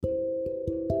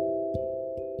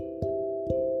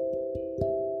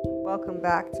Welcome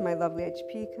back to my lovely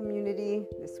HP community.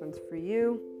 This one's for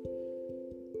you.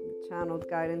 The channeled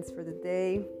guidance for the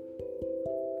day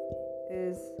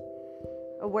is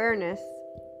awareness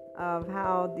of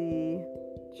how the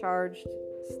charged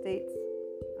states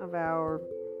of our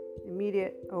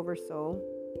immediate oversoul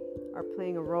are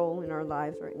playing a role in our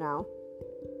lives right now.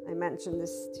 I mentioned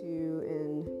this to you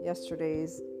in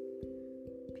yesterday's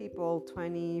people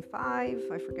 25,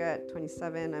 I forget,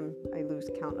 27, I lose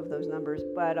count of those numbers,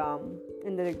 but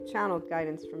in the channeled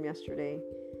guidance from yesterday,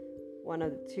 one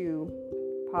of the two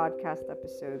podcast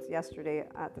episodes yesterday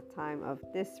at the time of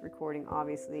this recording,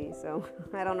 obviously, so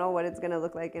I don't know what it's going to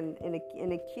look like in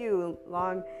a queue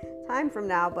long time from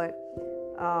now, but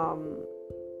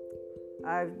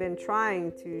I've been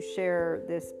trying to share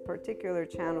this particular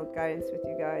channeled guidance with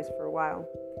you guys for a while.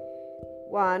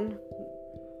 One,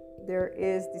 there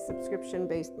is the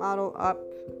subscription-based model up.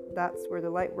 That's where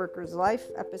the Lightworkers Life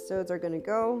episodes are going to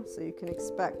go. So you can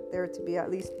expect there to be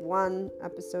at least one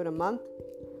episode a month.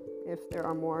 If there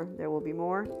are more, there will be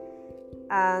more.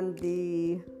 And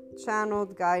the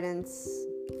channeled guidance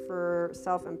for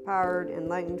self-empowered,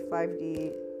 enlightened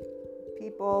 5D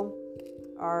people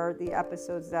are the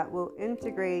episodes that will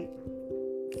integrate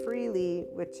freely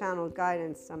with channeled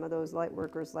guidance some of those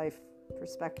Lightworkers Life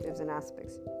perspectives and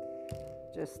aspects.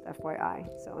 Just FYI.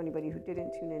 So anybody who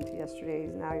didn't tune into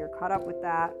yesterday's, now you're caught up with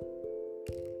that.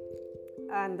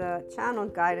 And the channel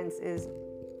guidance is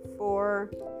for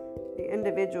the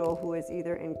individual who is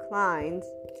either inclined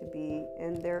to be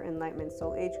in their enlightenment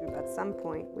soul age group at some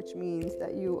point, which means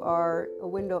that you are a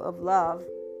window of love,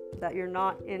 that you're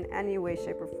not in any way,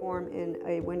 shape, or form in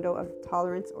a window of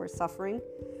tolerance or suffering.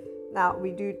 Now,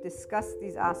 we do discuss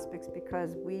these aspects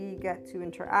because we get to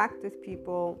interact with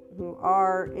people who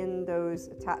are in those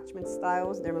attachment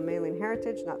styles, their mammalian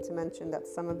heritage, not to mention that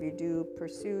some of you do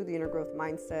pursue the inner growth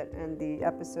mindset and the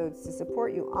episodes to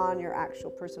support you on your actual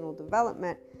personal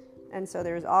development. And so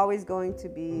there's always going to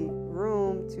be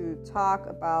room to talk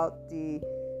about the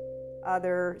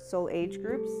other soul age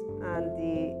groups and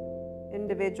the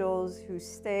individuals who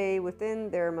stay within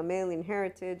their mammalian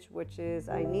heritage, which is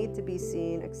I need to be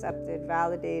seen, accepted,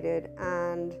 validated,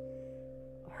 and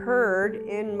heard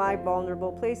in my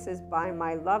vulnerable places by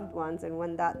my loved ones. And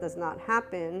when that does not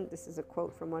happen, this is a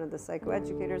quote from one of the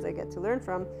psychoeducators I get to learn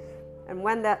from, and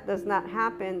when that does not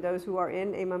happen, those who are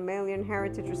in a mammalian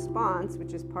heritage response,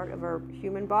 which is part of our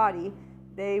human body,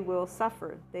 they will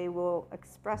suffer. They will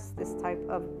express this type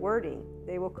of wording.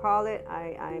 They will call it,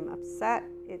 I'm upset,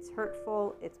 it's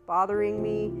hurtful, it's bothering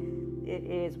me, it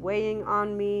is weighing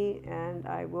on me, and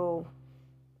I will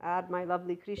add my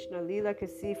lovely Krishna Leela,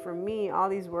 because see, for me, all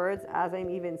these words, as I'm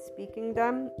even speaking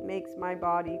them, makes my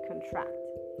body contract.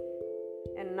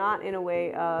 And not in a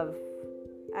way of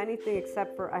anything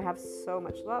except for I have so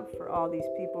much love for all these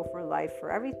people, for life, for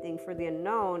everything, for the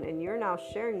unknown, and you're now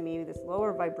sharing me this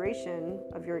lower vibration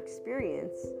of your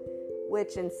experience,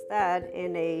 which instead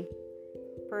in a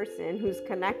person who's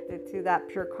connected to that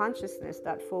pure consciousness,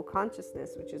 that full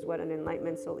consciousness, which is what an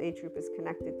enlightenment soul age group is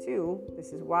connected to.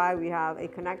 This is why we have a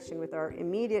connection with our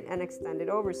immediate and extended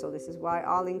oversoul. This is why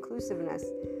all inclusiveness.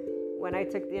 When I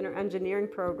took the inner engineering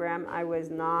program, I was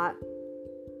not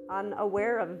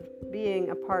unaware of being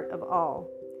a part of all,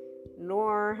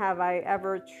 nor have I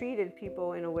ever treated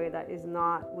people in a way that is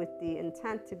not with the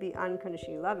intent to be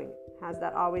unconditionally loving. Has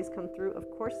that always come through? Of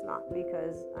course not,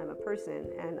 because I'm a person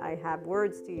and I have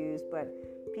words to use, but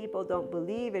people don't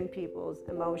believe in people's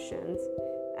emotions,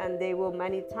 and they will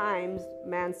many times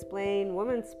mansplain,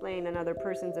 womansplain another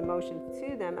person's emotions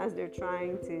to them as they're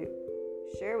trying to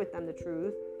share with them the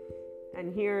truth.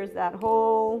 And here's that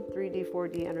whole 3D,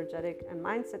 4D energetic and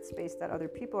mindset space that other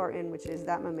people are in, which is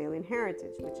that mammalian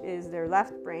heritage, which is their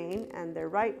left brain and their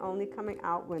right only coming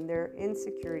out when their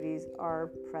insecurities are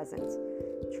present.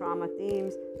 Trauma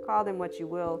themes, call them what you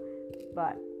will,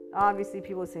 but obviously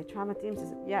people say trauma themes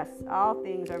is, yes, all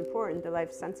things are important. The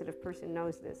life-sensitive person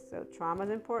knows this. So trauma is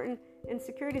important,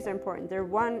 insecurities are important. They're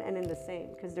one and in the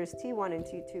same, because there's T1 and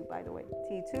T2, by the way.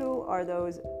 T2 are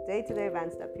those day-to-day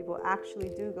events that people actually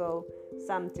do go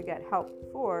some to get help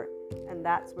for, and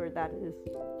that's where that is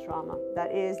trauma.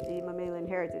 That is the mammalian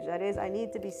heritage. That is, I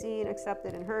need to be seen,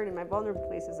 accepted, and heard in my vulnerable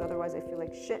places, otherwise I feel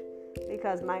like shit,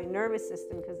 because my nervous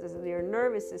system, because your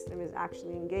nervous system is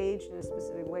actually engaged in a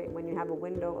specific way when you have a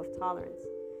window of tolerance.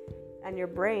 And your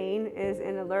brain is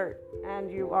in alert,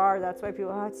 and you are, that's why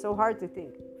people, it's so hard to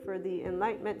think. For the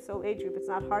enlightenment soul age group, it's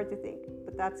not hard to think,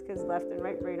 but that's because left and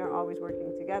right brain are always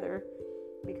working together.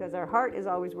 because our heart is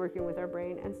always working with our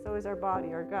brain, and so is our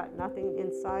body, our gut. Nothing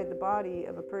inside the body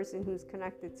of a person who's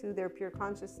connected to their pure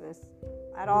consciousness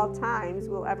at all times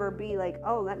will ever be like,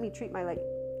 oh, let me treat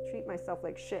myself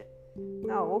like shit.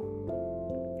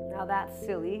 No. Now that's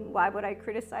silly. Why would I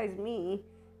criticize me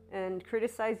and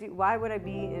criticize you? Why would I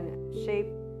be in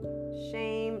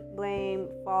shame, blame,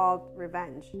 fault,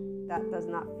 revenge? That does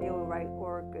not feel right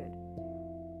or good.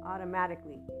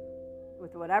 Automatically,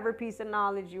 with whatever piece of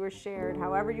knowledge you were shared,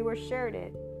 however you were shared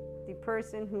it, the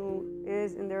person who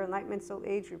is in their enlightenment soul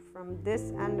age group from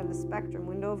this end of the spectrum,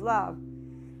 window of love,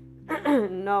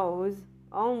 knows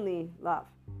only love.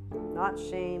 Not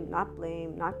shame, not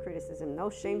blame, not criticism, no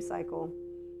shame cycle.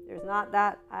 There's not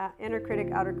that inner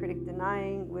critic, outer critic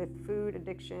denying with food,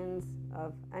 addictions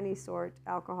of any sort,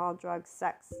 alcohol, drugs,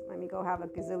 sex. Let me go have a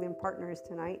gazillion partners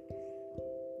tonight.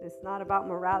 It's not about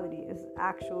morality. It's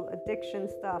actual addiction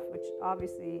stuff, which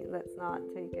obviously, let's not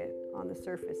take it on the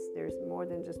surface. There's more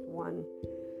than just one.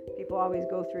 People always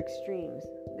go through extremes.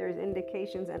 There's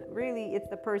indications, and really it's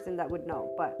the person that would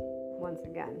know. But once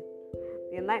again,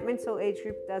 the Enlightenment Soul Age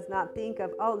group does not think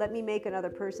of, oh, let me make another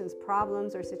person's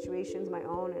problems or situations my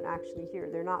own and actually hear.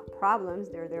 They're not problems,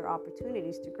 they're their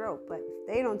opportunities to grow. But if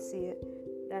they don't see it,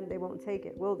 then they won't take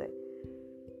it, will they?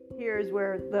 Here's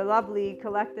where the lovely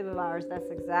collective of ours, that's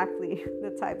exactly the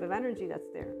type of energy that's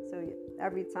there. So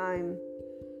every time,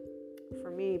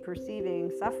 for me, perceiving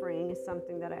suffering is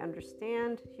something that I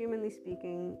understand, humanly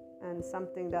speaking, and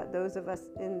something that those of us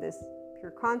in this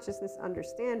pure consciousness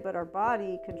understand, but our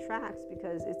body contracts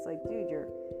because it's like, dude,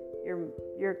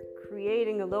 you're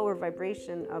creating a lower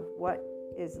vibration of what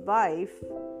is life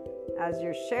as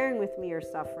you're sharing with me your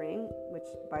suffering, which,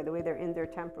 by the way, they're in their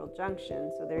temporal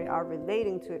junction, so they are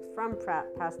relating to it from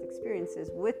past experiences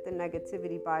with the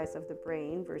negativity bias of the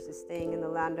brain versus staying in the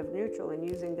land of neutral and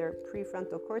using their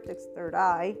prefrontal cortex, third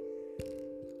eye,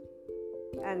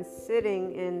 and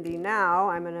sitting in the now.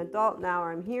 I'm an adult now,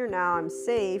 or I'm here now, I'm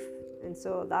safe. And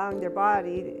so allowing their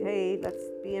body, hey, let's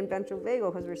be in ventral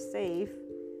vagal because we're safe.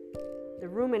 The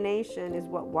rumination is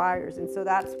what wires. And so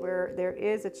that's where there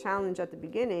is a challenge at the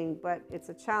beginning, but it's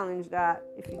a challenge that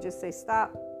if you just say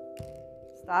stop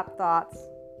thoughts,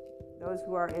 those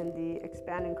who are in the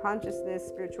expanding consciousness,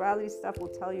 spirituality stuff will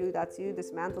tell you that's you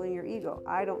dismantling your ego.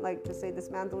 I don't like to say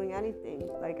dismantling anything,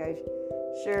 like I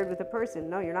shared with a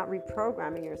person. No, you're not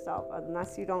reprogramming yourself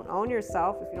unless you don't own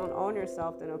yourself. If you don't own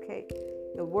yourself, then okay.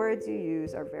 The words you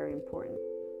use are very important.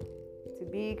 To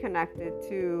be connected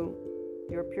to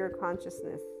your pure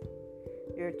consciousness,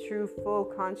 your true full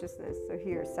consciousness. So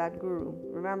here, Sadhguru.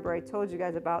 Remember, I told you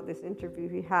guys about this interview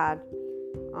he had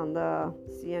on the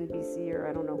CNBC, or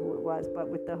I don't know who it was, but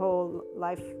with the whole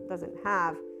life doesn't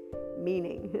have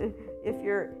meaning. If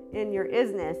you're in your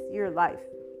isness, you're life.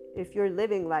 If you're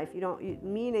living life,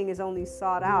 meaning is only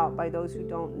sought out by those who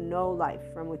don't know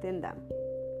life from within them.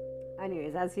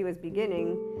 Anyways, as he was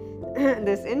beginning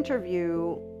this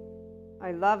interview,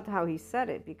 I loved how he said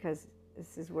it, because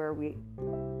this is where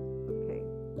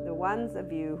the ones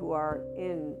of you who are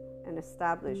in an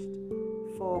established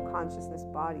full consciousness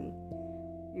body,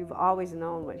 you've always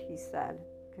known what he said,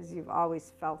 because you've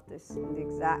always felt this in the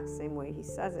exact same way he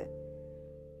says it.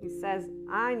 He says,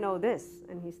 I know this,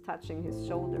 and he's touching his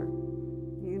shoulder.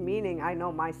 He's meaning, I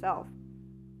know myself.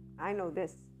 I know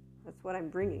this. That's what I'm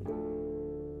bringing.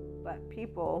 But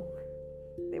people,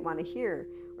 they want to hear,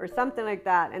 or something like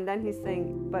that. And then he's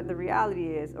saying, but the reality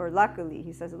is, or luckily,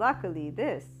 he says, luckily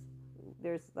there's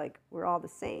like, we're all the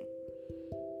same.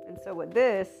 And so what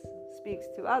this speaks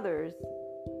to others,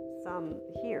 some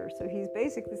hear. So he's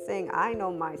basically saying, I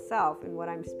know myself, and what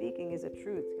I'm speaking is a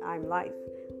truth. I'm life.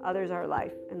 Others are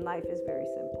life, and life is very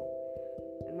simple.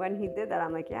 And when he did that,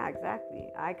 I'm like, yeah, exactly.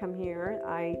 I come here,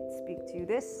 I speak to you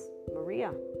this,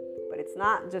 Maria. But it's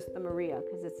not just the Maria,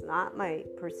 because it's not my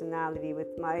personality with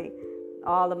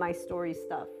all of my story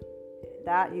stuff.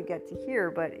 That you get to hear,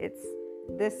 but it's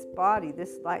this body,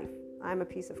 this life. I'm a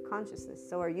piece of consciousness,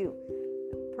 so are you.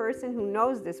 The person who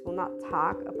knows this will not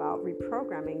talk about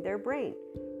reprogramming their brain.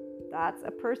 That's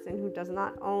a person who does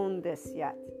not own this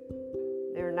yet.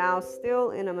 They're now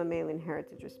still in a mammalian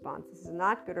heritage response. This is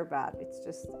not good or bad. It's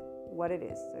just what it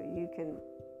is. So you can,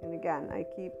 and again, I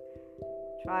keep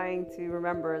trying to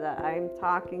remember that I'm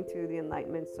talking to the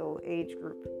Enlightenment Soul Age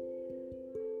group,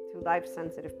 to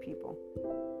life-sensitive people.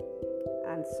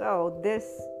 And so this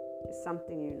is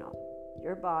something you know.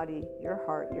 Your body, your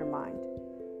heart, your mind.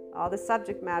 All the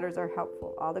subject matters are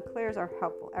helpful. All the clairs are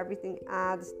helpful. Everything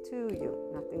adds to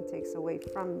you. Nothing takes away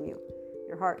from you.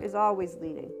 Your heart is always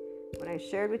leading. When I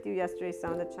shared with you yesterday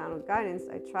some of the channeled guidance,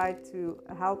 I tried to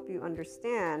help you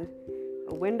understand,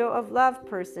 A window of love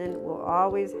person will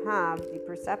always have the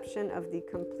perception of the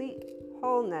complete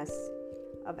wholeness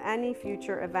of any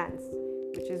future events,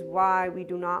 which is why we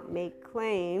do not make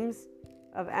claims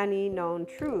of any known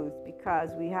truth,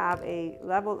 because we have a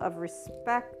level of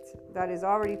respect that is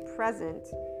already present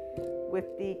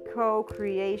with the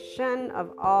co-creation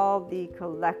of all the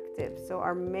collective. So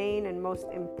our main and most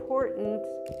important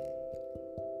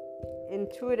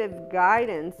intuitive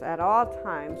guidance at all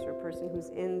times for a person who's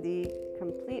in the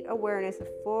complete awareness of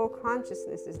full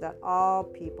consciousness is that all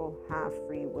people have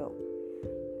free will.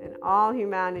 And all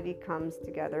humanity comes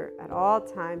together at all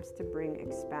times to bring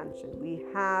expansion. We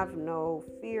have no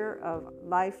fear of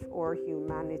life or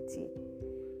humanity.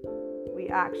 We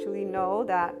actually know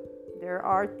that there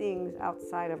are things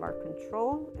outside of our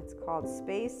control. It's called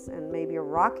space, and maybe a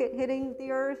rocket hitting the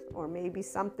earth, or maybe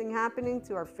something happening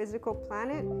to our physical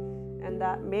planet, and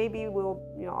that maybe we'll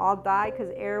all die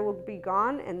because air will be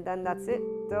gone, and then that's it.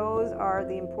 Those are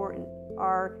the important,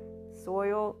 our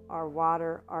soil, our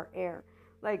water, our air.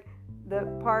 Like,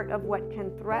 the part of what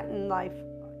can threaten life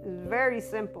is very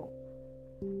simple,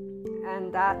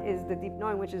 and that is the deep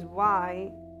knowing, which is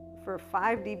why for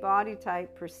 5D body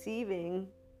type perceiving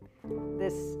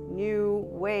this new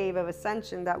wave of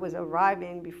ascension that was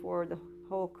arriving before the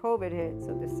whole COVID hit,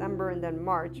 so December and then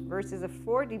March, versus a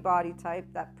 4D body type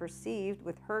that perceived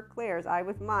with her clairs, I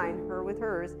with mine, her with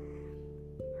hers,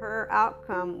 her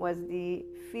outcome was the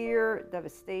fear,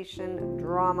 devastation,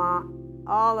 drama,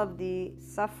 all of the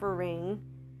suffering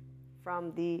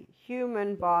from the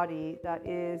human body that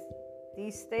is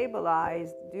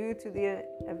destabilized due to the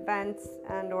events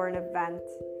and or an event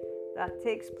that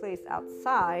takes place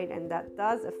outside, and that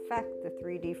does affect the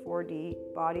 3D, 4D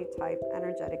body type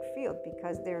energetic field,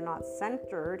 because they're not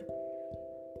centered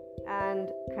and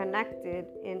connected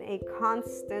in a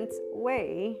constant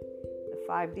way. The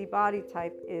 5D body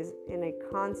type is in a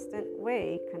constant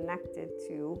way connected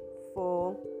to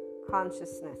full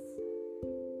consciousness.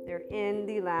 They're in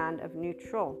the land of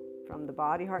neutral, from the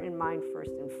body, heart, and mind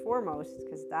first and foremost,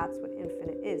 because that's what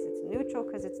infinite is. It's neutral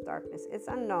because it's darkness, it's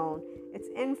unknown, it's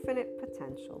infinite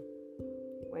potential.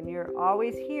 When you're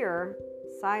always here,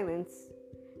 silence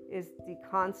is the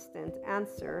constant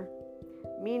answer.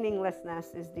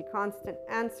 Meaninglessness is the constant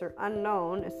answer.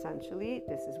 Unknown, essentially.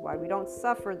 This is why we don't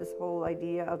suffer this whole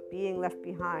idea of being left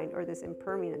behind or this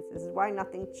impermanence. This is why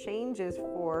nothing changes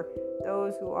for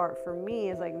those who are, for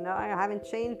me, is like, no, I haven't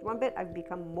changed one bit. I've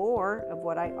become more of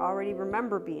what I already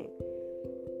remember being.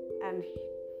 And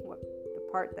what the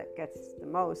part that gets the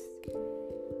most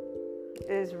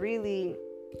is really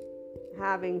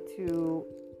having to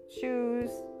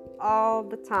choose all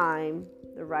the time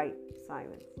the right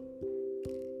silence.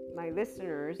 My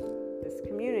listeners, this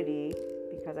community,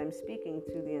 because I'm speaking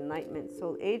to the Enlightenment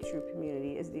Soul Age Group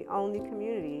community, is the only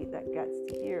community that gets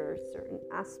to hear certain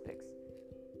aspects,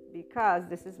 because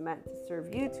this is meant to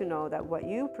serve you to know that what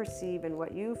you perceive and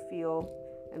what you feel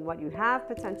and what you have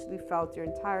potentially felt your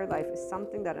entire life is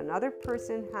something that another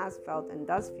person has felt and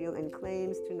does feel and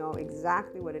claims to know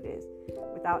exactly what it is,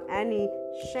 without any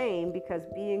shame, because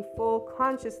being full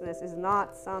consciousness is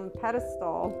not some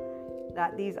pedestal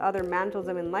that these other mantles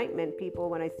of enlightenment people,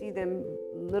 when I see them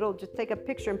just take a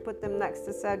picture and put them next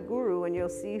to Sadhguru, and you'll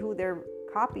see who they're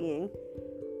copying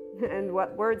and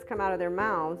what words come out of their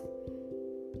mouths.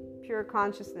 Pure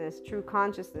consciousness, true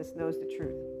consciousness knows the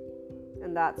truth.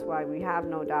 And that's why we have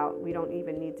no doubt. We don't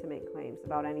even need to make claims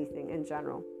about anything in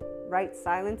general. Right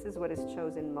silence is what is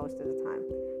chosen most of the time.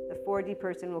 The 4D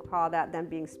person will call that them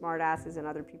being smart asses and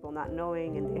other people not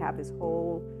knowing, and they have this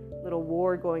whole little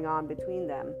war going on between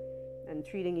them and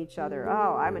treating each other.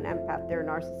 Oh, I'm an empath, they're a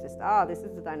narcissist. Oh, this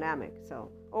is the dynamic. So,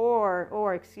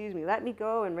 or excuse me, let me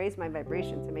go and raise my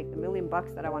vibration to make the $1 million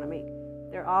that I want to make.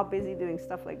 They're all busy doing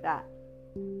stuff like that.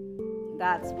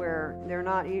 That's where they're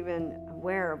not even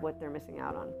aware of what they're missing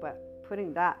out on. But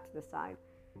putting that to the side,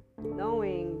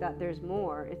 knowing that there's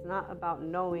more, it's not about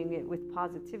knowing it with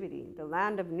positivity. The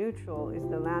land of neutral is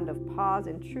the land of pause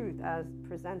and truth, as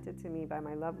presented to me by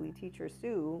my lovely teacher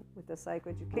Sue with the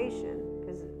psychoeducation,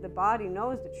 because the body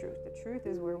knows the truth. The truth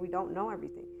is where we don't know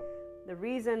everything. The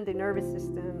reason the nervous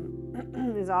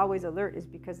system is always alert is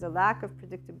because the lack of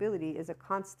predictability is a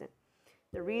constant.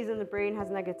 The reason the brain has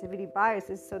negativity bias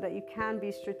is so that you can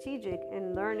be strategic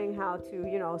in learning how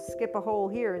to, skip a hole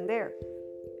here and there.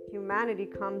 Humanity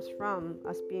comes from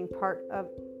us being part of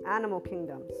animal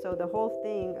kingdom. So the whole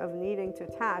thing of needing to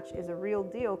attach is a real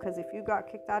deal, because if you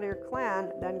got kicked out of your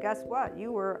clan, then guess what?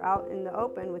 You were out in the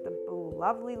open with a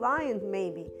lovely lion,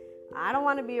 maybe. I don't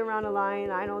want to be around a lion.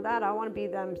 I know that. I want to be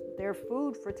their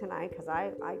food for tonight, because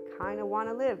I kind of want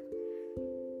to live.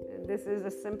 this is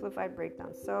a simplified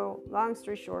breakdown. So long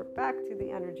story short, back to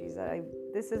the energies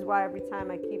this is why every time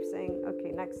I keep saying,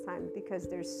 okay, next time, because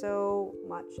there's so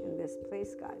much in this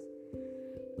place, guys.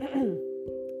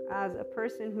 As a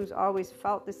person who's always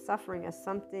felt this suffering as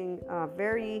something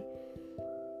very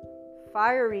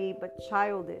fiery but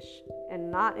childish, and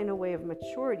not in a way of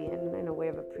maturity and in a way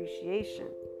of appreciation.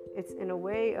 It's in a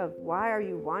way of, why are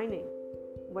you whining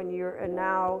when you're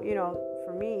now,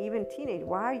 for me, even teenage,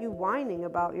 why are you whining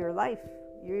about your life?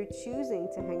 You're choosing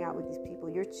to hang out with these people.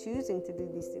 You're choosing to do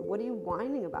these things. What are you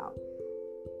whining about?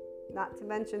 Not to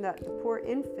mention that the poor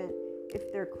infant,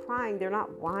 if they're crying, they're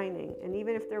not whining. And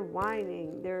even if they're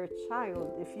whining, they're a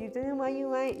child. If you do why you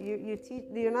whine,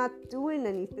 you're not doing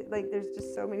anything. Like, there's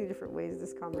just so many different ways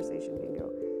this conversation can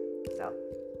go. So,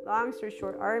 long story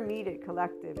short, our immediate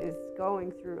collective is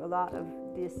going through a lot of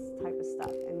this type of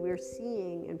stuff. And we're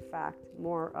seeing, in fact,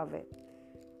 more of it.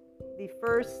 The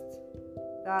first,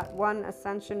 that one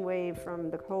ascension wave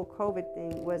from the whole COVID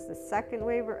thing was the second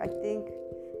wave, or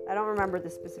I don't remember the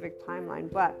specific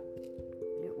timeline, but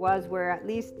it was where at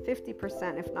least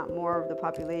 50%, if not more, of the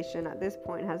population at this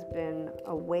point has been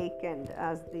awakened,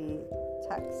 as the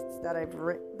texts that I've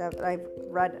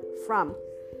read from.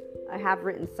 I have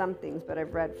written some things, but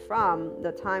I've read from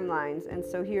the timelines. And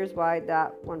so here's why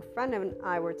that one friend and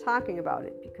I were talking about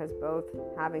it, because both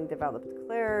having developed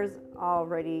clairs,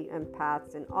 already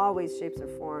empaths in all ways, shapes, or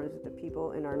forms, with the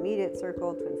people in our immediate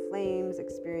circle, twin flames,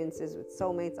 experiences with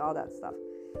soulmates, all that stuff,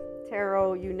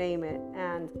 tarot, you name it.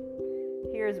 And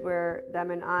here's where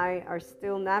them and I are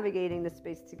still navigating the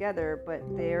space together, but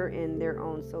they're in their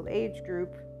own soul age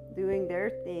group, doing their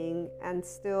thing, and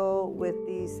still with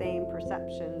the same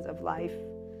perceptions of life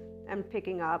and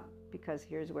picking up, because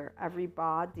here's where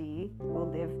everybody will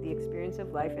live the experience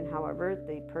of life, and however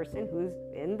the person who's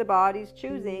in the body's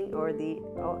choosing, or the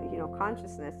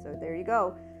consciousness. So there you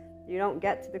go. You don't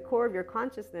get to the core of your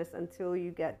consciousness until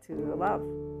you get to the love.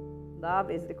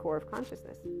 Love is the core of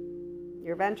consciousness,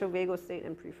 your ventral vagal state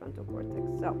and prefrontal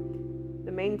cortex. So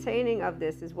the maintaining of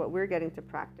this is what we're getting to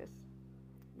practice,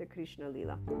 the Krishna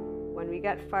Lila. When we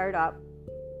get fired up,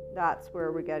 that's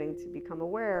where we're getting to become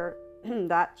aware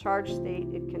that charged state,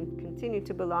 it can continue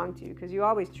to belong to you, because you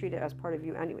always treat it as part of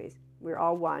you anyways. We're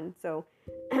all one. So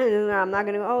I'm not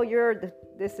going to,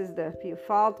 this is the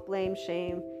fault, blame,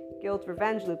 shame, guilt,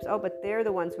 revenge loops. Oh, but they're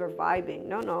the ones who are vibing.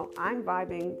 No, I'm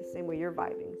vibing the same way you're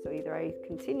vibing. So either I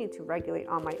continue to regulate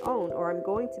on my own, or I'm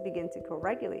going to begin to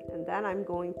co-regulate, and then I'm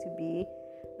going to be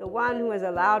the one who has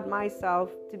allowed myself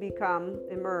to become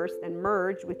immersed and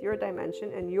merge with your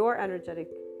dimension, and your energetic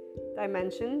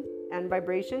dimension and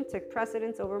vibration took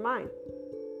precedence over mine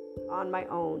on my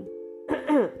own.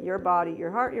 Your body,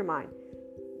 your heart, your mind.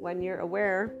 When you're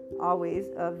aware always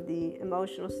of the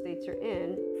emotional states you're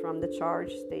in, from the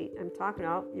charged state I'm talking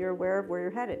about, you're aware of where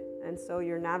you're headed. And so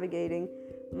you're navigating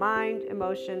mind,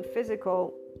 emotion,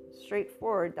 physical,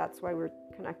 straightforward. That's why we're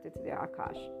connected to the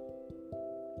Akash.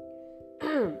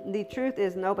 The truth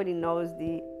is, nobody knows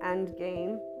the end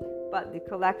game, but the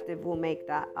collective will make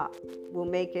that up. We'll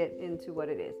make it into what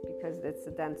it is, because it's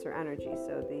a denser energy.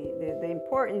 So the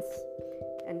importance,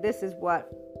 and this is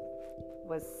what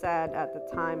was said at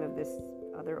the time of this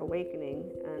other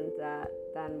awakening, and that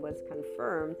then was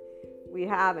confirmed. We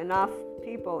have enough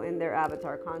people in their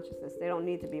avatar consciousness. They don't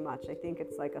need to be much. I think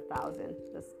it's like 1,000.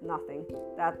 That's nothing.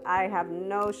 That I have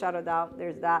no shadow of doubt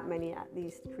there's that many, at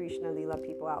least, Krishna Lila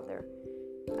people out there.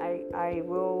 I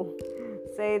will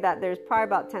say that there's probably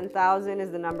about 10,000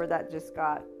 is the number that just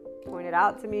got pointed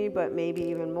out to me, but maybe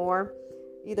even more.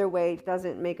 Either way, it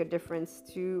doesn't make a difference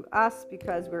to us,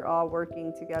 because we're all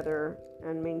working together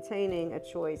and maintaining a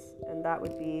choice. And that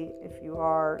would be, if you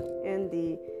are in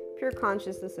the pure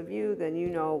consciousness of you, then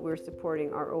we're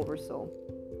supporting our oversoul,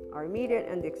 our immediate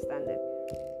and the extended.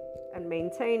 And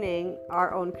maintaining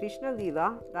our own Krishna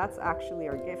Lila, that's actually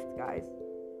our gift, guys.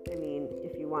 I mean,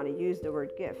 if you want to use the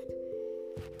word gift.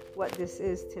 What this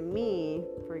is to me,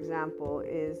 for example,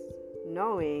 is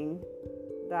knowing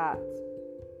that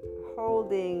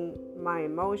holding my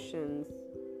emotions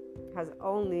has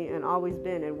only and always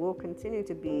been and will continue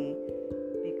to be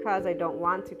because I don't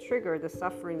want to trigger the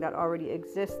suffering that already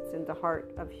exists in the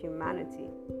heart of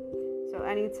humanity. So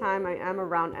anytime I am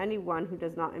around anyone who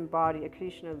does not embody a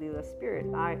Krishna Lila spirit,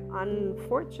 I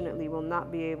unfortunately will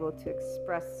not be able to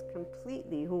express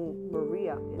completely who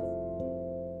Maria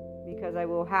is, because I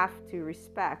will have to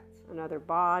respect another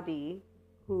body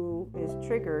who is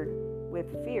triggered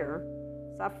with fear,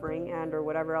 suffering, and or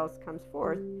whatever else comes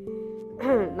forth,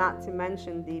 not to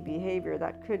mention the behavior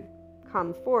that could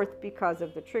come forth because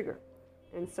of the trigger.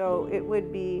 And so it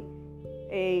would be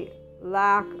a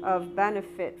lack of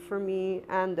benefit for me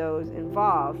and those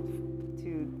involved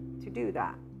to do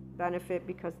that. Benefit,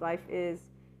 because life is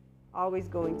always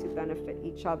going to benefit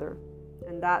each other.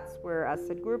 And that's where, as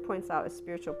Sadhguru points out, a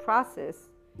spiritual process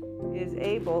is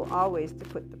able always to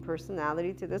put the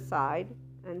personality to the side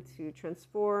and to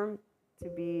transform to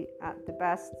be at the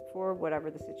best for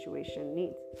whatever the situation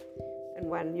needs. And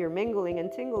when you're mingling and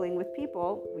tingling with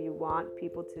people, you want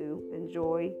people to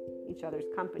enjoy each other's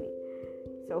company.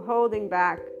 So holding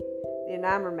back the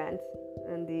enamorment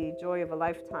and the joy of a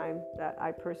lifetime that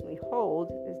I personally hold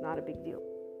is not a big deal.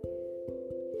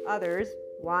 Others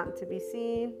want to be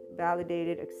seen,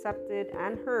 validated, accepted,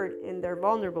 and heard in their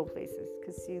vulnerable places.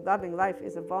 Because see, loving life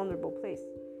is a vulnerable place.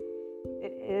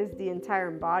 It is the entire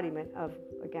embodiment of,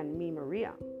 again, me,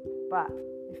 Maria. But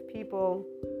if people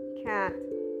can't,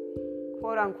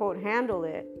 quote unquote, handle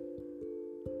it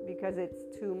because it's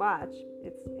too much,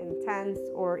 it's intense,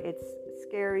 or it's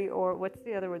scary, or what's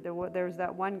the other word? There's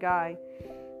that one guy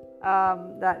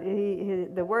that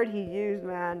the word he used,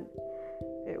 man,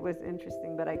 it was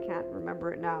interesting, but I can't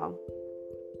remember it now.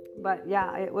 But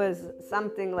yeah, it was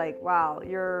something like, wow,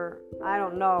 I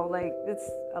don't know, like, it's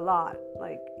a lot.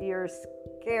 Like, you're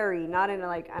scary, not in a,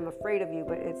 like, I'm afraid of you,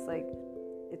 but it's like,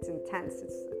 it's intense.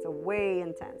 It's a way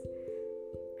intense.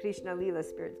 Krishna Lila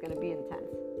spirit's going to be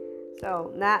intense.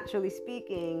 So naturally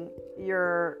speaking,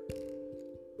 your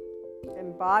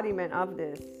embodiment of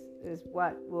this is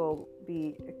what will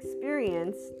be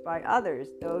experienced by others.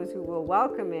 Those who will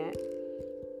welcome it,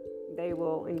 they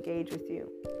will engage with you.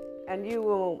 And you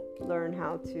will learn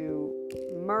how to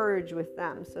merge with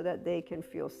them so that they can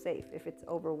feel safe if it's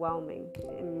overwhelming,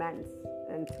 immense,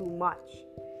 and too much.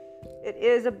 It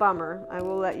is a bummer. I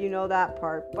will let you know that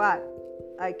part. But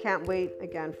I can't wait,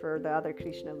 again, for the other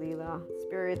Krishna Lila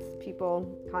spirits,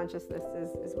 people,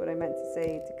 consciousnesses is what I meant to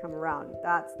say, to come around.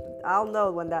 I'll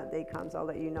know when that day comes. I'll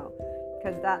let you know.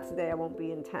 Because that's the day I won't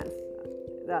be intense.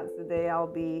 That's the day I'll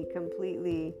be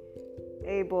completely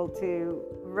able to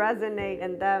resonate,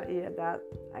 and that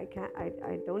I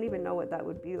don't even know what that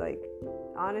would be like.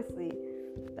 Honestly,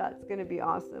 that's gonna be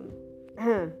awesome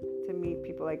to meet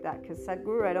people like that, because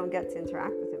Sadhguru, I don't get to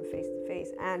interact with him face to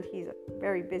face, and he's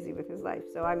very busy with his life.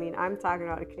 So I mean, I'm talking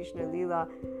about a Krishna Lila,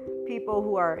 people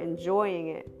who are enjoying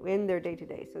it in their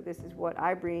day-to-day. So this is what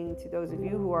I bring to those of you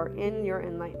who are in your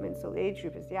enlightenment soul age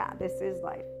group, is this is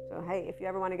life. So hey, if you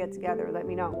ever want to get together, let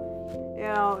me know. You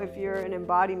know, if you're an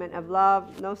embodiment of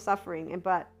love, no suffering,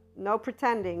 but no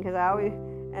pretending, because I always,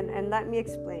 and let me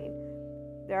explain.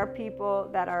 There are people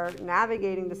that are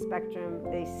navigating the spectrum.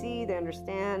 They see, they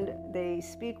understand, they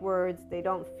speak words, they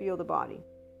don't feel the body.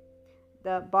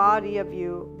 The body of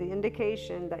you, the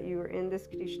indication that you are in this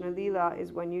Krishna Lila,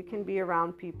 is when you can be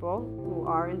around people who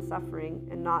are in suffering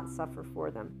and not suffer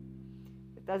for them.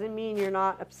 It doesn't mean you're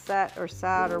not upset or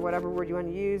sad or whatever word you want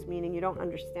to use, meaning you don't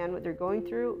understand what they're going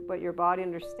through, but your body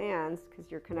understands, because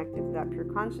you're connected to that pure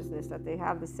consciousness, that they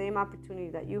have the same opportunity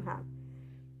that you have.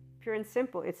 Pure and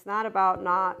simple. It's not about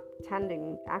not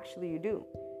tending. Actually, you do.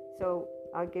 So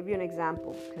I'll give you an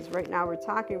example, because right now we're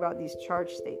talking about these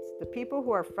charged states. The people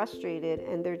who are frustrated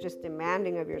and they're just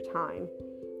demanding of your time,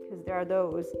 because there are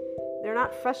those, they're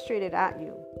not frustrated at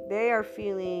you. They are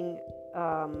feeling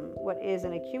what is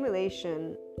an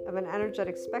accumulation of an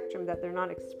energetic spectrum that they're not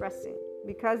expressing,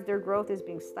 because their growth is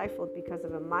being stifled because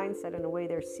of a mindset and a way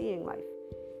they're seeing life.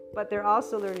 But they're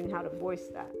also learning how to voice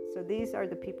that. So these are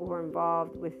the people who are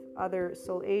involved with other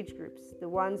soul age groups, the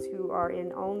ones who are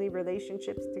in only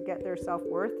relationships to get their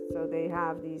self-worth. So they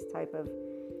have these type of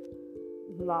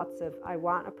lots of I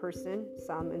want a person.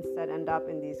 Some instead end up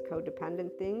in these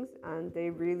codependent things, and they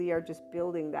really are just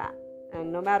building that. And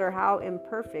no matter how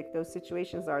imperfect those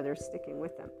situations are, they're sticking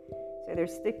with them. So they're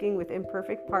sticking with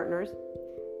imperfect partners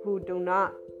who do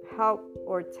not help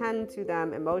or tend to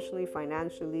them emotionally,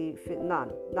 financially,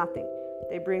 nothing.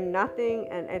 They bring nothing,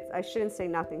 and I shouldn't say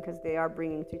nothing, because they are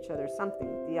bringing to each other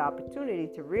something, the opportunity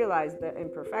to realize the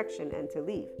imperfection and to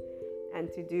leave and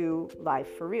to do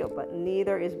life for real, but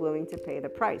neither is willing to pay the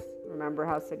price. Remember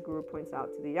how Sadhguru points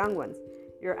out to the young ones,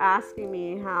 you're asking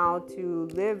me how to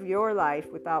live your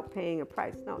life without paying a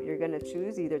price. No, you're going to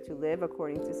choose either to live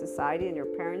according to society and your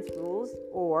parents' rules,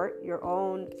 or your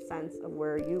own sense of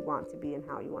where you want to be and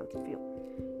how you want to feel.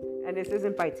 And this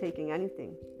isn't by taking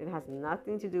anything. It has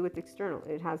nothing to do with external.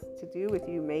 It has to do with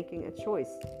you making a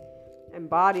choice,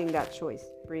 embodying that choice,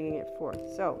 bringing it forth.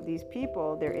 So these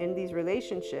people, they're in these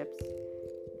relationships.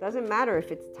 Doesn't matter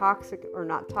if it's toxic or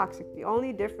not toxic. The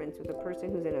only difference with a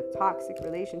person who's in a toxic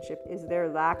relationship is their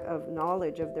lack of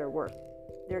knowledge of their worth.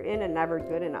 They're in a never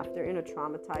good enough. They're in a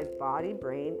traumatized body,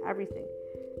 brain, everything.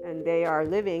 And they are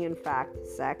living, in fact,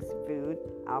 sex, food,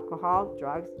 alcohol,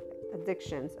 drugs,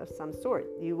 addictions of some sort.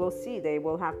 You will see they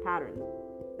will have patterns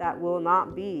that will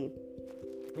not be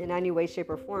in any way, shape,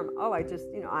 or form. Oh,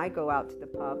 I go out to the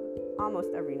pub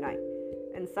almost every night.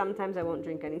 And sometimes I won't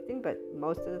drink anything, but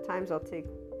most of the times I'll take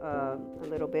a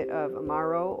little bit of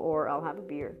Amaro, or I'll have a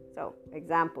beer. So,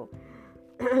 example,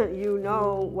 you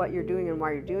know what you're doing and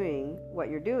why you're doing what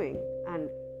you're doing. And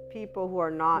people who are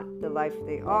not the life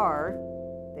they are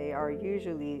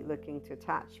usually looking to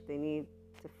attach. They need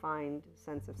to find a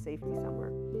sense of safety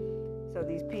somewhere. So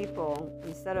these people,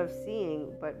 instead of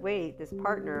seeing, but wait, this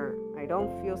partner, I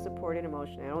don't feel supported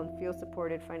emotionally, I don't feel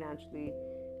supported financially,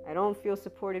 I don't feel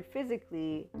supported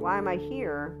physically, why am I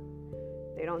here?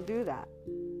 They don't do that.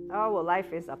 Oh, well,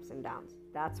 life is ups and downs.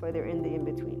 That's why they're in the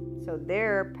in-between. So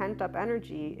their pent-up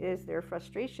energy is their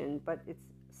frustration, but it's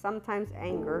sometimes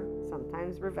anger,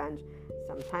 sometimes revenge,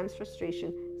 sometimes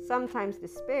frustration, sometimes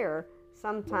despair,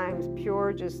 sometimes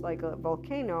pure, just like a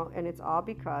volcano. And it's all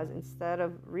because instead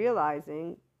of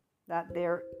realizing that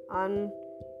they're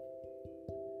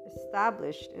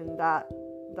unestablished in that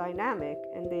dynamic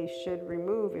and they should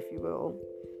remove, if you will,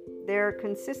 they're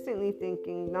consistently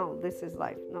thinking, no, this is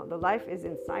life. No, the life is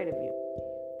inside of you.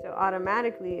 So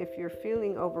automatically, if you're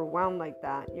feeling overwhelmed like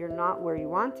that, you're not where you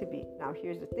want to be. Now,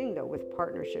 here's the thing, though, with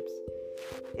partnerships.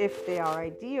 If they are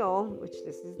ideal, which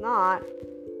this is not,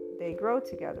 they grow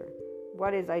together.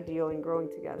 What is ideal in growing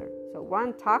together? So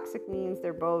one, toxic means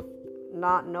they're both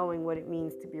not knowing what it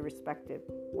means to be respected.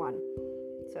 One.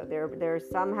 So they're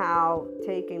somehow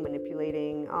taking,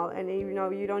 manipulating, and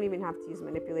you don't even have to use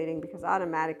manipulating, because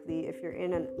automatically, if you're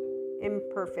in an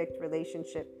imperfect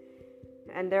relationship,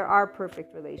 and there are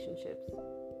perfect relationships,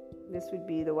 this would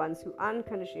be the ones who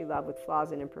unconditionally love with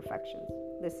flaws and imperfections.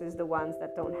 This is the ones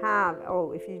that don't have,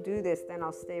 oh, if you do this, then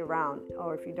I'll stay around,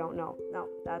 or if you don't know. No,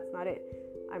 that's not it.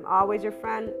 I'm always your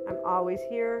friend. I'm always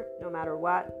here, no matter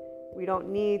what. We don't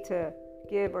need to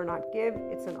give or not give.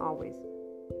 It's an always.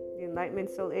 The Enlightenment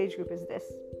Soul Age Group is this.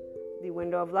 The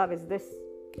Window of Love is this.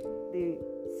 The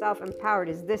Self-Empowered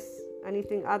is this.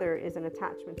 Anything other is an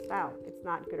attachment style. It's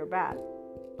not good or bad.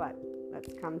 But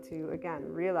let's come to,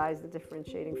 again, realize the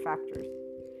differentiating factors.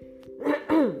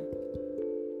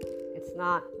 It's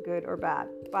not good or bad,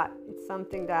 but it's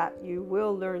something that you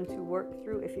will learn to work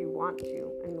through if you want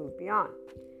to and move beyond.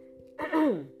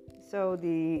 So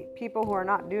the people who are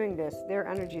not doing this, their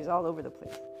energy is all over the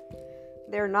place.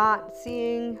 They're not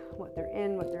seeing what they're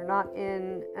in, what they're not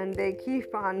in, and they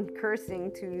keep on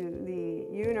cursing to the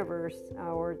universe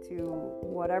or to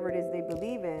whatever it is they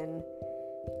believe in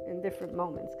different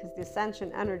moments, because the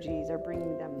ascension energies are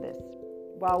bringing them this.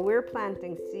 While we're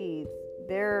planting seeds,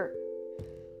 their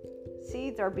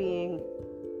seeds are being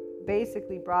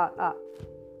basically brought up,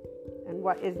 and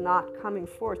what is not coming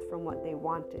forth from what they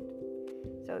wanted.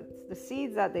 So it's the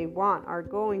seeds that they want are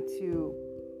going to,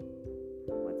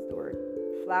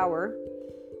 flower,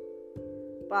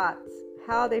 but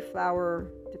how they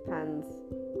flower depends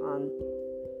on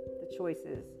the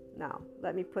choices. Now,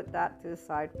 let me put that to the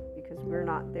side, because we're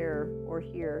not there or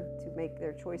here to make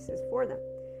their choices for them.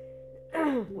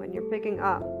 When you're picking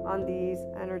up on these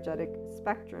energetic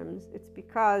spectrums, it's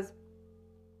because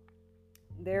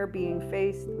they're being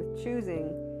faced with choosing,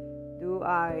 do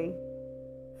I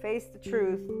face the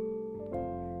truth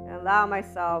and allow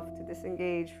myself to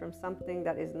disengage from something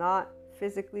that is not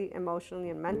physically, emotionally,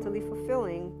 and mentally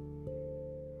fulfilling,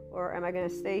 or am I going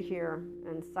to stay here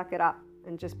and suck it up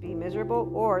and just be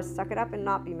miserable, or suck it up and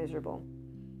not be miserable?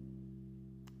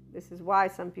 This is why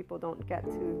some people don't get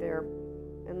to their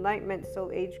Enlightenment Soul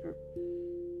Age Group,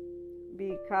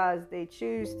 because they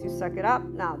choose to suck it up.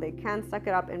 Now, they can suck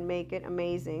it up and make it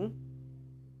amazing,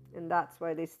 and that's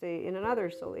why they stay in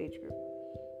another Soul Age Group,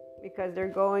 because they're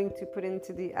going to put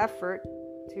into the effort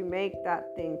to make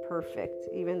that thing perfect,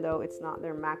 even though it's not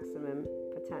their maximum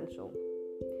potential.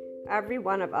 Every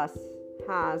one of us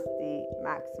has the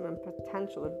maximum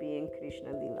potential of being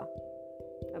Krishna Lila,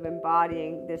 of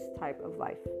embodying this type of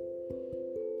life.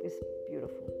 It's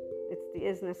beautiful. It's the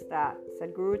isness that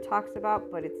Sadhguru talks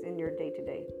about, but it's in your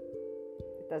day-to-day.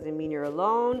 It doesn't mean you're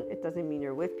alone. It doesn't mean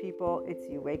you're with people. It's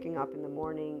you waking up in the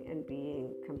morning and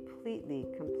being completely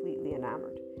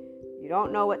enamored. You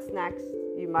don't know what's next.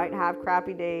 You might have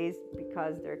crappy days,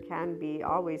 because there can be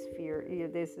always fear.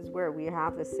 This is where we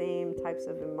have the same types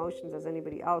of emotions as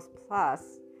anybody else, plus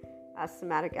as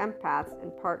somatic empaths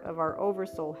and part of our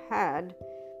oversoul head,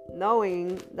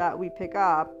 knowing that we pick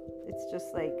up. It's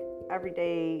just like every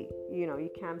day, you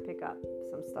can pick up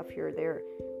some stuff here or there.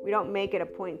 We don't make it a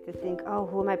point to think, oh,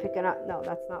 who am I picking up? No,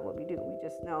 that's not what we do. We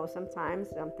just know sometimes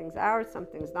something's ours,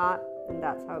 something's not, and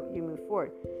that's how you move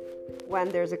forward. When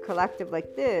there's a collective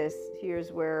like this,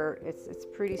 here's where it's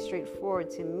pretty straightforward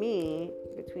to me,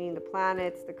 between the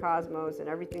planets, the cosmos, and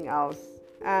everything else,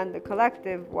 and the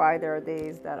collective, why there are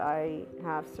days that I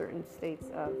have certain states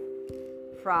of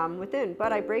from within.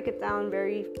 But I break it down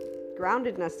very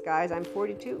groundedness, guys. I'm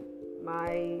 42.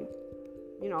 My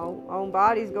own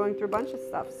body's going through a bunch of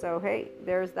stuff. So hey,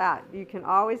 there's that. You can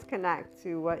always connect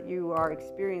to what you are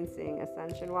experiencing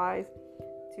ascension wise,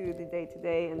 to the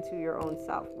day-to-day, and to your own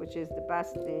self, which is the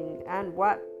best thing, and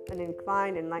what an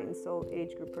inclined enlightened soul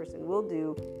age group person will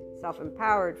do.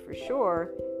 Self-empowered for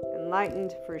sure,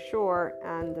 enlightened for sure,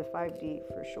 and the 5D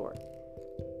for sure.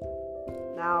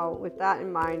 Now, with that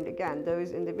in mind, again,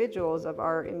 those individuals of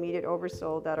our immediate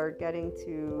oversoul that are getting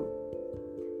to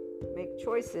make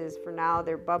choices, for now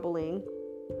they're bubbling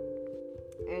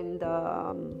in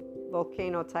the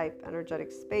volcano type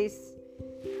energetic space,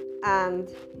 and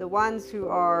the ones who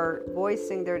are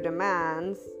voicing their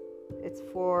demands, it's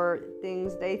for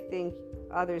things they think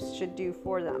others should do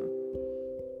for them.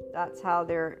 That's how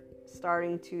they're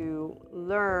starting to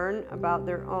learn about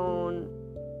their own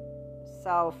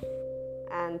self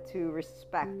and to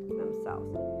respect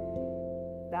themselves.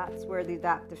 That's where the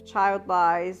adaptive child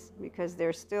lies, because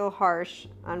they're still harsh,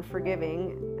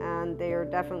 unforgiving, and they are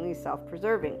definitely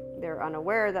self-preserving. They're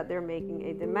unaware that they're making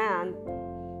a demand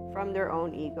from their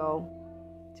own ego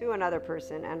to another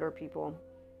person and or people,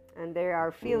 and they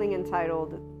are feeling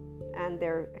entitled, and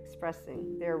they're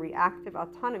expressing. Their reactive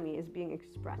autonomy is being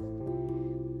expressed.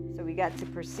 So we get to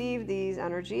perceive these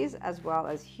energies as well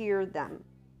as hear them.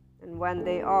 And when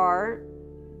they are,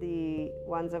 the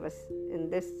ones of us in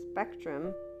this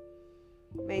spectrum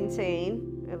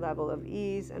maintain a level of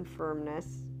ease and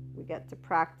firmness, we get to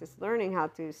practice learning how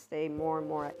to stay more and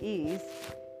more at ease,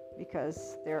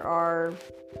 because there are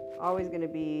always going to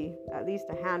be at least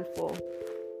a handful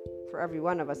for every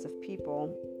one of us of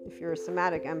people. If you're a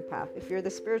somatic empath, if you're the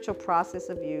spiritual process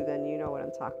of you, then you know what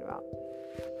I'm talking about,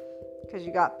 because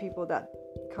you got people that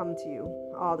come to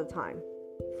you all the time,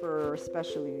 for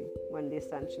especially when the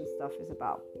ascension stuff is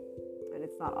about. And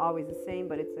it's not always the same,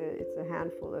 but it's a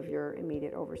handful of your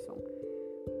immediate oversoul.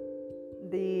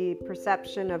 The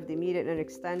perception of the immediate and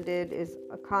extended is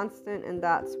a constant, and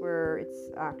that's where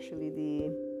it's actually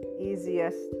the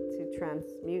easiest to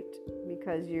transmute,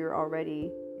 because you're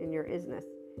already in your isness.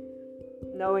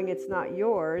 Knowing it's not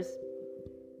yours,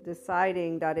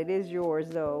 deciding that it is yours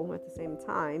though at the same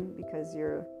time, because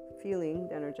you're feeling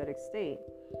the energetic state.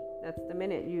 That's the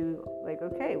minute you like,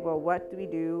 okay, well, what do we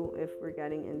do if we're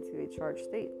getting into a charged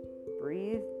state?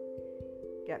 Breathe,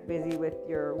 get busy with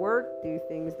your work, do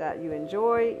things that you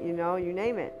enjoy, you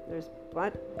name it. There's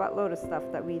buttload of stuff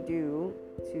that we do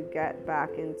to get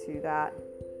back into that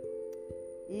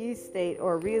ease state,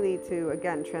 or really to,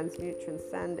 again, transmute,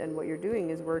 transcend, and what you're doing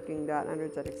is working that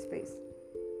energetic space.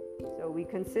 So we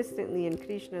consistently in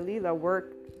Krishna Lila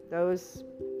work those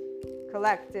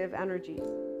collective energies.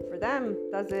 For them,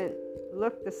 doesn't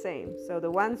look the same. So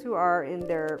the ones who are in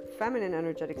their feminine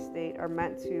energetic state are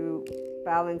meant to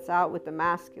balance out with the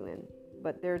masculine,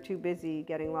 but they're too busy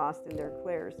getting lost in their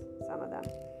clairs, some of them,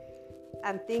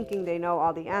 and thinking they know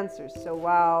all the answers. So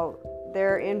while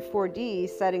they're in 4D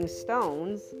setting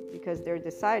stones, because they're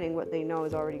deciding what they know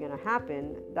is already going to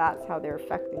happen, that's how they're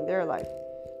affecting their life.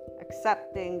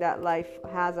 Accepting that life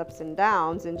has ups and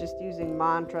downs, and just using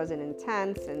mantras and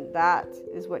intents, and that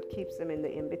is what keeps them in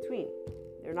the in-between.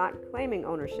 They're not claiming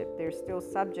ownership. They're still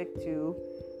subject to,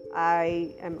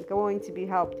 I am going to be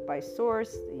helped by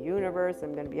source, the universe,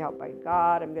 I'm going to be helped by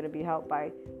God, I'm going to be helped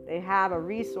by, they have a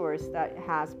resource that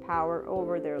has power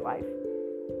over their life.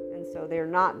 And so they're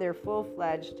not their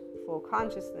full-fledged, full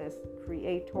consciousness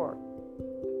creator.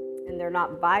 And they're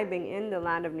not vibing in the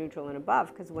land of neutral and above,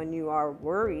 because when you are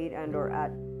worried and or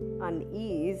at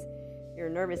unease, your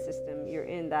nervous system, you're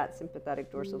in that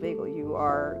sympathetic dorsal vagal. You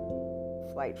are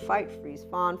flight, fight, freeze,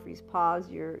 fawn, freeze, pause.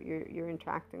 You're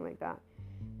interacting like that.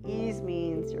 Ease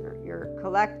means you're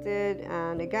collected,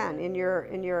 and again in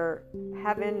your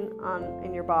heaven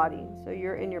in your body. So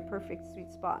you're in your perfect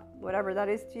sweet spot. Whatever that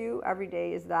is to you, every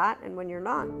day is that. And when you're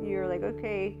not, you're like,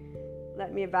 okay,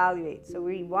 let me evaluate. So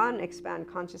we expand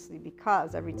consciously,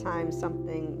 because every time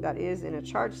something that is in a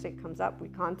charged state comes up, we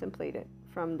contemplate it.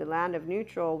 From the land of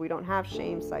neutral, we don't have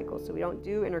shame cycles, so we don't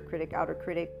do inner critic, outer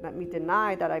critic. Let me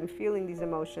deny that I'm feeling these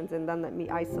emotions, and then let me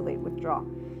isolate, withdraw.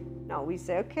 No, we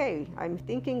say, okay, I'm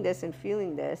thinking this and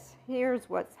feeling this. Here's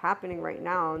what's happening right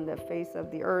now on the face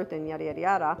of the earth, and yada yada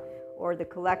yada, or the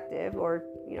collective, or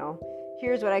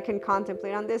here's what I can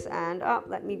contemplate on this, and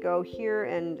let me go here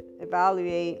and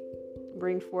evaluate,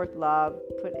 bring forth love,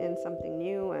 put in something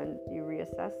new, and you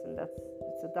reassess, and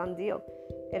it's It's a done deal.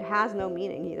 It has no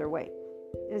meaning either way,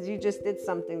 as you just did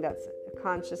something that's a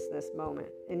consciousness moment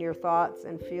in your thoughts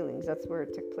and feelings. That's where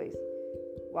it took place,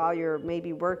 while you're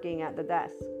maybe working at the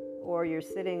desk, or you're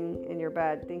sitting in your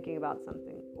bed thinking about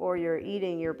something, or you're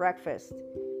eating your breakfast.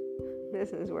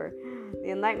 This is where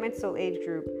the Enlightenment Soul Age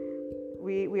group,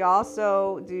 we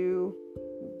also do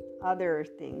other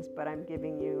things, but I'm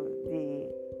giving you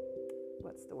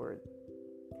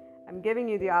I'm giving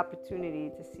you the opportunity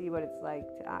to see what it's like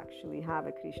to actually have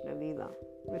a Krishna Lila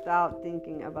without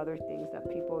thinking of other things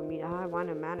that people mean. I want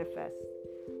to manifest.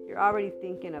 You're already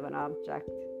thinking of an object.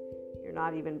 You're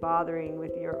not even bothering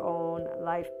with your own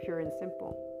life, pure and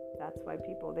simple. That's why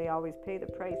people, they always pay the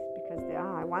price, because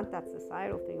I want that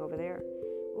societal thing over there.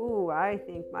 Ooh, I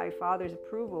think my father's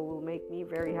approval will make me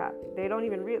very happy. They don't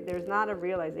even there's not a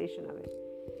realization of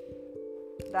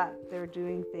it, that they're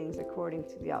doing things according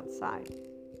to the outside.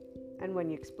 And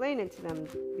when you explain it to them,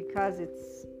 because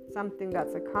it's something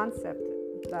that's a concept,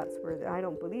 that's where I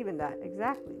don't believe in that.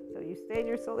 Exactly. So you stay in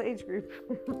your soul age group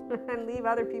and leave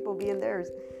other people be in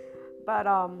theirs. But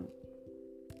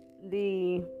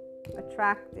the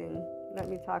attracting, let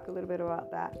me talk a little bit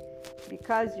about that.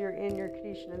 Because you're in your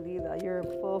Krishna Lila, you're a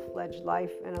full-fledged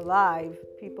life and alive.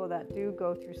 People that do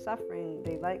go through suffering,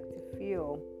 they like to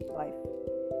feel life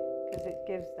because it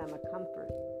gives them a comfort.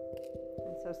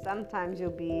 And so sometimes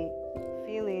you'll be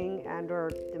feeling and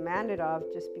or demanded of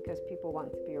just because people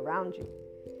want to be around you.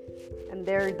 And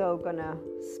they're, though, going to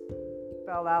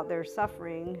spell out their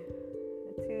suffering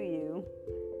to you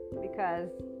because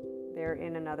they're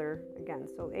in another, again,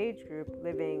 soul age group,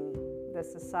 living the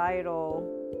societal,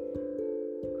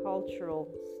 cultural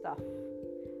stuff.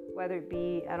 Whether it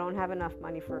be, I don't have enough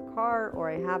money for a car, or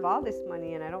I have all this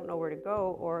money and I don't know where to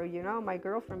go, or, my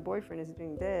girlfriend, boyfriend is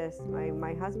doing this,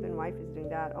 my husband, wife is doing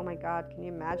that. Oh my God, can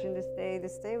you imagine this day?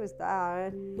 This day was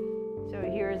that. So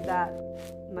here's that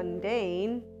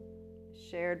mundane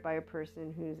shared by a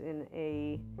person who's in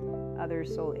a other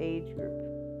soul age group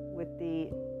with the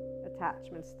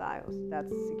attachment styles.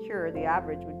 That's secure. The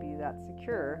average would be that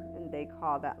secure, and they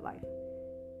call that life.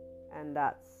 And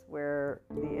that's where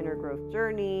the inner growth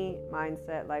journey,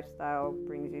 mindset, lifestyle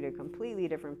brings you to a completely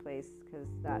different place, because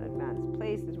that advanced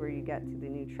place is where you get to the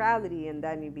neutrality, and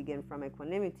then you begin from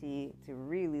equanimity to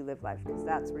really live life, because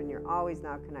that's when you're always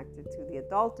now connected to the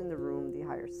adult in the room, the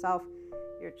higher self,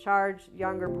 your charged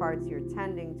younger parts you're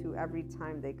tending to every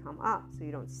time they come up. So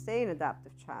you don't stay an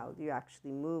adaptive child, you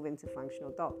actually move into functional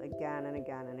adult again and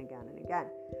again and again and again.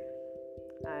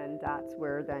 And that's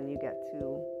where then you get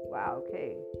to, wow,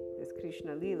 okay, this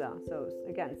Krishna Lila. So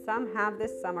again, some have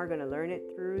this, some are going to learn it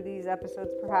through these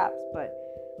episodes perhaps, but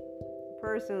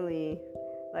personally,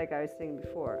 like I was saying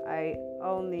before, I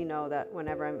only know that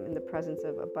whenever I'm in the presence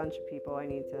of a bunch of people, I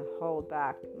need to hold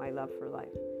back my love for life,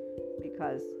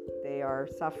 because they are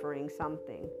suffering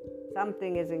something.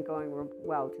 Something isn't going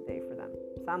well today for them.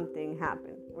 Something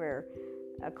happened where,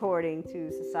 according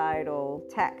to societal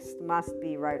text, must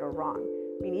be right or wrong.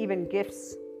 I mean, even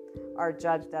gifts are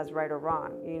judged as right or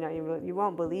wrong. You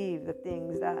won't believe the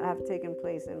things that have taken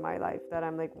place in my life that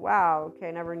I'm like, wow, okay,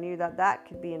 I never knew that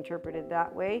could be interpreted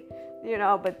that way.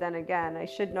 But then again, I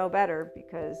should know better,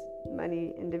 because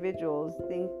many individuals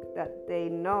think that they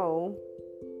know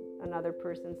another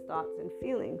person's thoughts and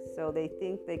feelings. So they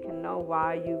think they can know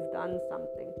why you've done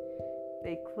something.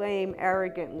 They claim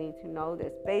arrogantly to know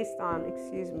this based on,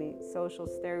 social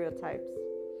stereotypes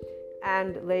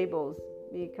and labels.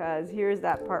 Because here's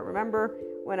that part. Remember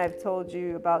when I've told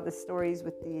you about the stories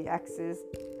with the exes?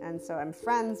 And so I'm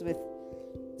friends with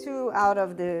 2 out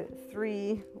of the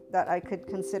 3 that I could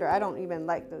consider. I don't even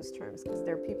like those terms, because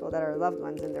they're people that are loved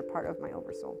ones and they're part of my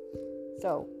oversoul.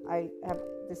 So I have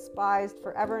despised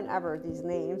forever and ever these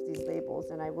names, these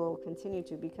labels, and I will continue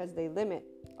to, because they limit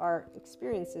our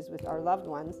experiences with our loved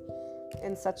ones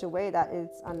in such a way that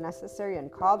it's unnecessary and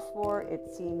called for. It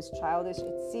seems childish.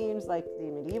 It seems like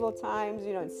the medieval times.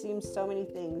 It seems so many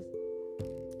things.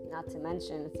 Not to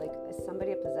mention, it's like, is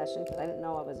somebody a possession? Because I didn't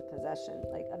know I was a possession.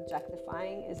 Like,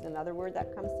 objectifying is another word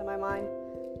that comes to my mind.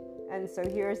 And so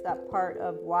here's that part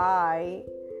of why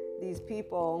these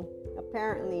people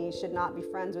apparently should not be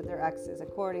friends with their exes,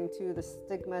 according to the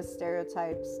stigmas,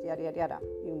 stereotypes, yada, yada, yada.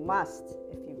 You must,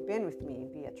 if you've been with me,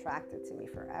 be attracted to me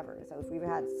forever. So if we've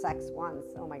had sex once,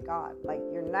 oh my God, like,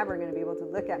 you're never going to be able to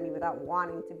look at me without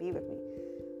wanting to be with me.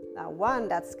 Now, 1,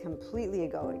 that's completely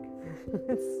egoic.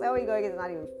 It's so egoic, it's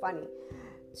not even funny.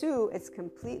 2, it's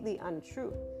completely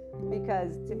untrue,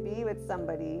 because to be with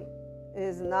somebody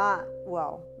is not,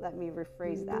 well, let me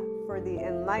rephrase that. For the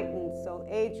enlightened soul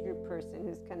age group person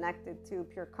who's connected to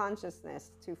pure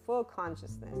consciousness, to full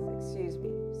consciousness, excuse me.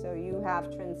 So you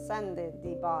have transcended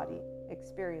the body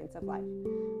experience of life.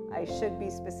 I should be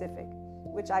specific,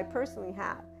 which I personally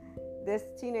have. This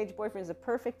teenage boyfriend is a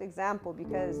perfect example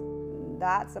because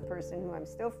that's a person who I'm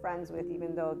still friends with,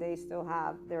 even though they still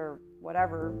have their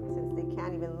whatever, since they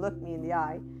can't even look me in the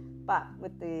eye. But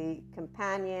with the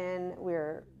companion,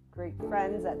 we're great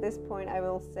friends at this point, I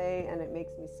will say, and it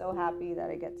makes me so happy that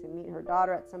I get to meet her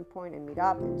daughter at some point and meet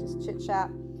up and just chit chat.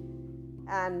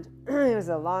 And it was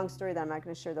a long story that I'm not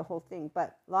going to share the whole thing,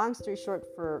 but long story short,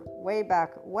 for way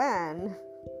back when,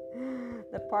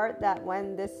 the part that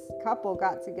when this couple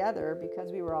got together,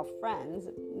 because we were all friends,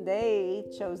 they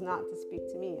chose not to speak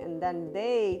to me, and then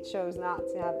they chose not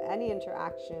to have any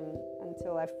interaction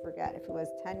until, I forget if it was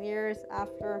 10 years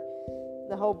after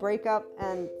the whole breakup.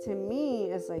 And to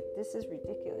me, it's like, this is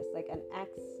ridiculous. Like, an ex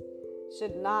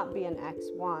should not be an ex.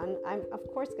 I'm of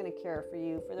course going to care for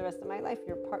you for the rest of my life.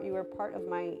 You are part of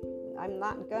my, I'm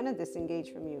not going to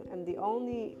disengage from you. And the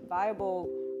only viable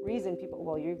reason people,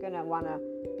 well, you're going to want to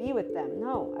be with them.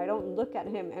 No, I don't look at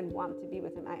him and want to be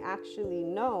with him. I actually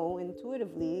know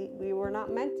intuitively we were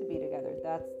not meant to be together.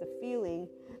 That's the feeling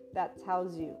that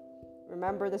tells you.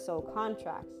 Remember the soul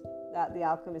contracts that the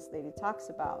alchemist lady talks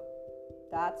about.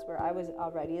 That's where I was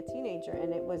already a teenager,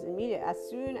 and it was immediate. As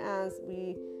soon as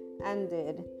we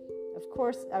ended, of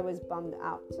course I was bummed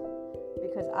out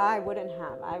because I wouldn't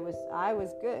have. I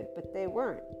was good, but they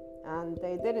weren't, and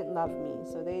they didn't love me.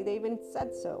 So they even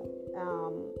said so.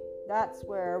 That's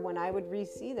where when I would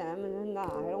re-see them, and then, no,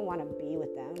 I don't want to be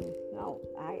with them. No,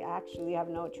 I actually have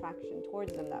no attraction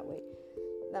towards them that way.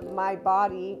 That my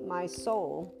body, my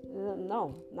soul,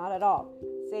 no, not at all.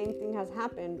 Same thing has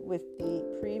happened with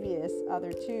the previous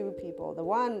other two people. The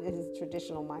one is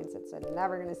traditional mindset, so I'm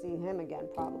never going to see him again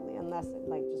probably, unless it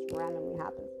like just randomly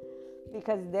happens,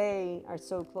 because they are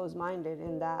so close-minded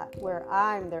in that where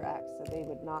I'm their ex, so they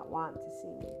would not want to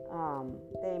see me.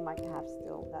 They might have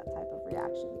still that type of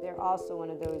reaction. They're also one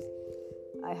of those,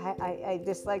 I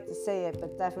dislike to say it,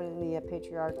 but definitely a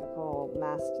patriarchal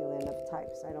masculine of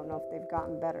types. I don't know if they've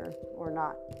gotten better or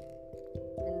not,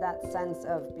 in that sense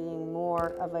of being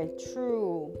more of a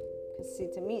true, because see,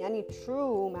 to me, any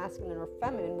true masculine or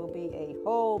feminine will be a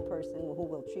whole person who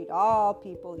will treat all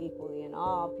people equally and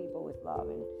all people with love,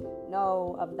 and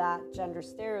know of that gender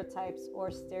stereotypes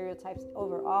or stereotypes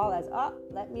overall as,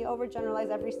 let me overgeneralize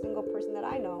every single person that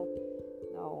I know.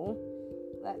 No,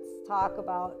 let's talk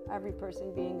about every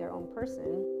person being their own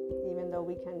person, even though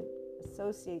we can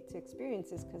associate to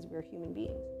experiences because we're human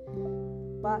beings.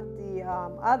 But the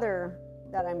other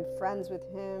that I'm friends with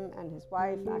him and his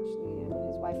wife, actually, and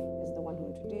his wife is the one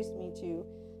who introduced me to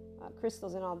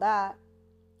crystals and all that.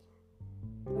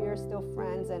 We are still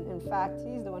friends, and in fact,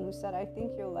 he's the one who said, I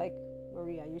think you'll like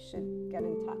Maria, you should get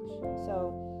in touch.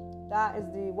 So that is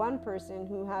the one person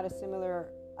who had a similar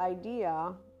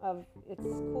idea of, it's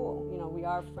cool, we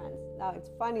are friends. Now, it's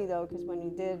funny though, because when we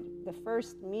did the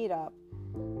first meetup,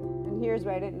 and here's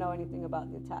where I didn't know anything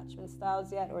about the attachment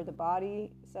styles yet or the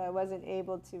body, so I wasn't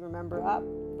able to remember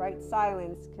right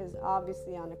silence, because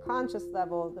obviously on a conscious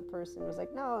level the person was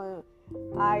like, no.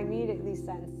 I immediately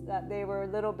sensed that they were a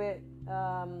little bit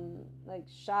like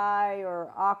shy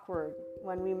or awkward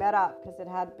when we met up, because it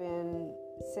had been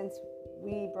since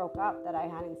we broke up that I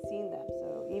hadn't seen them.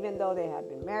 So even though they had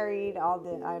been married,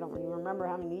 I don't even remember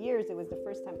how many years, it was the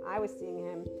first time I was seeing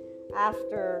him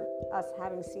after us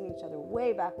having seen each other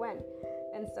way back when.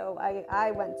 And so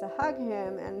I went to hug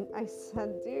him, and I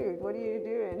said, dude, what are you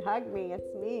doing? Hug me,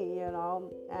 it's me,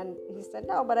 And he said,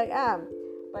 no, but I am.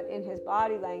 But in his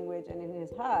body language and in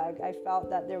his hug, I felt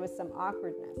that there was some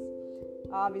awkwardness.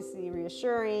 Obviously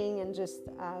reassuring, and just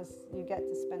as you get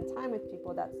to spend time with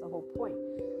people, that's the whole point.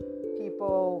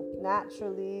 People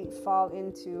naturally fall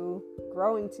into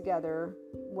growing together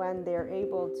when they're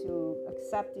able to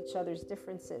accept each other's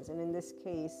differences. And in this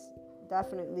case,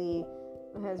 definitely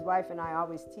his wife and I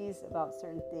always tease about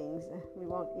certain things. We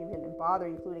won't even bother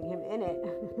including him in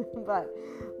it, but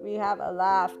we have a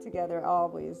laugh together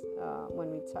always when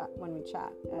we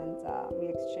chat, and we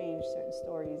exchange certain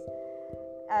stories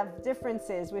of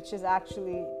differences, which is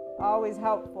actually always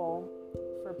helpful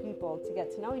for people to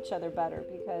get to know each other better,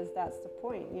 because that's the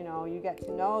point. You get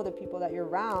to know the people that you're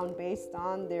around based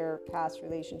on their past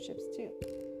relationships too.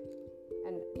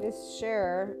 And this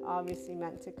share obviously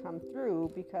meant to come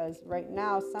through, because right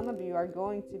now some of you are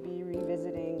going to be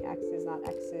revisiting exes, not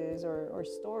exes, or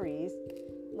stories.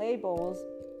 Labels,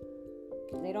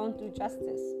 they don't do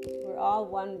justice. We're all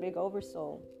one big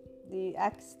oversoul. The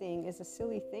ex thing is a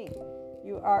silly thing.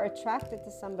 You are attracted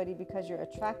to somebody because you're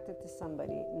attracted to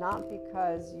somebody, not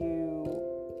because you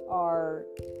are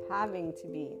having to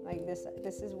be. Like this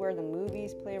is where the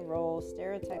movies play a role,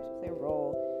 stereotypes play a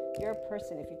role. You're a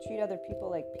person. If you treat other people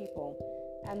like people,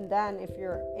 and then if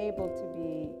you're able to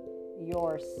be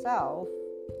yourself,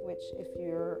 which if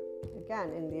you're,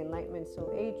 again, in the Enlightenment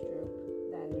Soul Age group,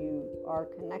 then you are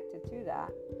connected to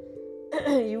that.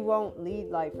 You won't lead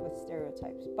life with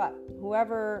stereotypes. But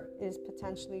whoever is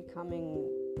potentially coming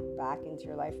back into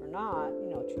your life or not,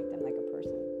 treat them like a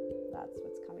person. That's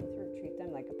what's coming through. Treat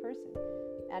them like a person.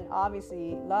 And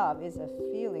obviously, love is a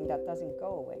feeling that doesn't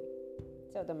go away.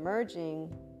 So the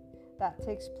merging that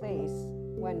takes place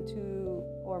when two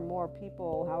or more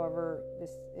people, however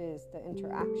this is the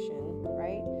interaction,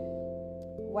 right?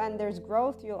 When there's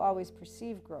growth, you'll always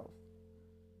perceive growth.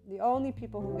 The only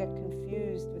people who get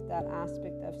confused with that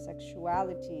aspect of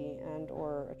sexuality and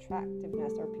or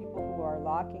attractiveness are people who are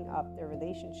locking up their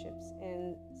relationships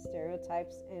in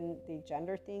stereotypes, in the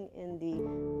gender thing, in the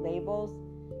labels.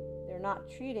 They're not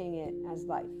treating it as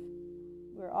life.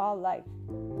 We're all life.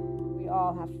 We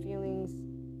all have feelings,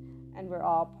 and we're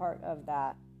all part of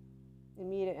that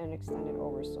immediate and extended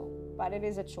oversoul. But it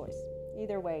is a choice.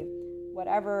 Either way,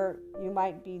 whatever you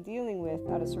might be dealing with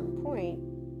at a certain point,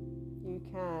 you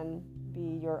can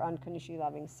be your unconditionally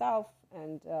loving self,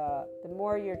 and the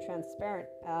more you're transparent,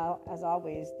 as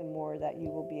always, the more that you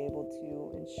will be able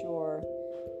to ensure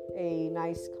a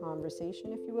nice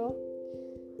conversation, if you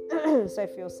will. So I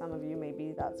feel some of you,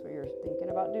 maybe that's what you're thinking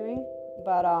about doing.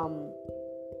 But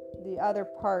the other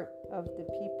part of the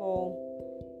people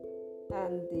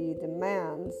and the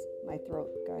demands, my throat,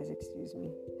 guys, excuse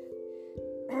me,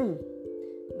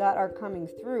 that are coming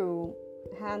through,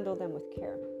 handle them with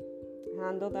care.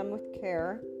 Handle them with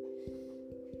care,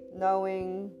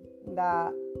 knowing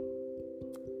that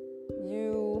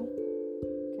you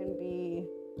can be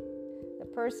the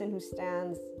person who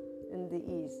stands in the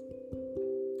ease.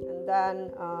 And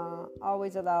then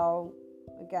always allow,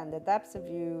 again, the depths of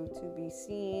you to be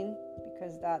seen,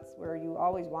 because that's where you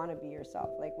always want to be yourself.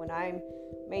 Like when I'm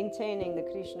maintaining the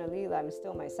Krishna Lila, I'm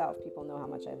still myself. People know how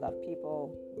much I love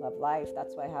people, love life.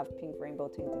 That's why I have pink rainbow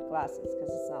tinted glasses, because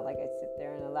it's not like I sit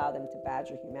there and allow them to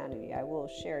badger humanity. I will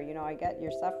share, I get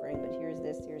your suffering, but here's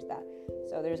this, here's that.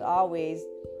 So there's always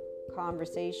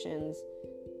conversations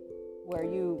where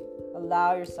you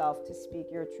allow yourself to speak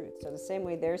your truth. So the same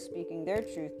way they're speaking their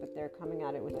truth, but they're coming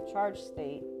at it with a charged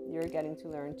state, you're getting to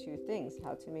learn two things: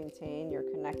 how to maintain your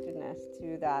connectedness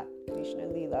to that Krishna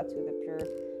Lila, to the pure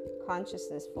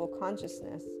consciousness, full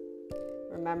consciousness,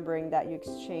 remembering that you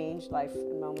exchange life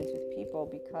and moments with people,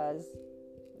 because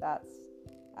that's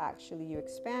actually you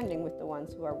expanding with the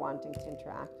ones who are wanting to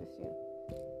interact with you.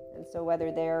 And so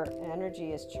whether their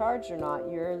energy is charged or not,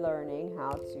 you're learning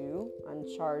how to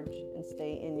uncharge and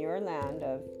stay in your land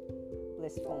of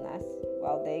blissfulness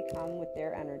while they come with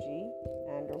their energy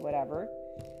and or whatever.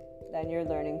 Then you're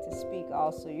learning to speak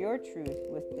also your truth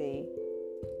with the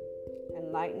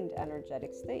enlightened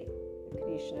energetic state, the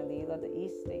Krishna Lila, the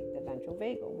east state, the ventral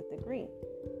vagal with the green.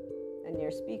 And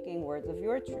you're speaking words of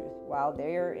your truth while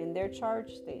they're in their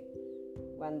charged state.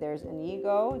 When there's an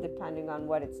ego, depending on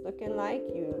what it's looking like,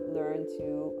 you learn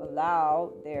to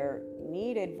allow their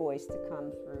needed voice to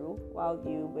come through while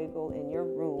you wiggle in your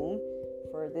room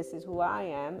for this is who I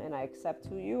am and I accept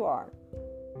who you are.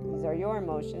 These are your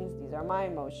emotions, these are my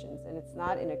emotions. And it's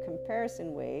not in a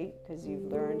comparison way, because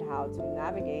you've learned how to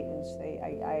navigate and say,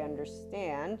 I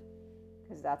understand,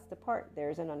 because that's the part.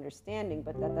 There's an understanding,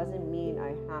 but that doesn't mean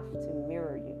I have to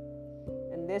mirror you.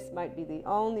 And this might be the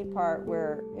only part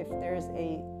where if there's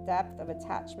a depth of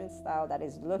attachment style that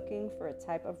is looking for a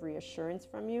type of reassurance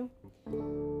from you,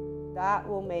 that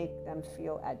will make them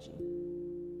feel edgy.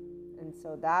 And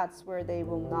so that's where they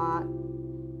will not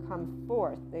come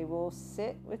forth. They will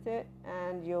sit with it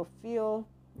and you'll feel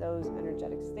those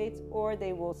energetic states, or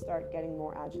they will start getting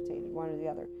more agitated, one or the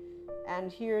other.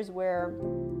 And here's where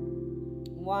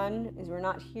one is, we're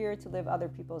not here to live other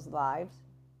people's lives.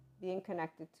 Being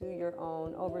connected to your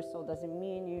own oversoul doesn't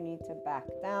mean you need to back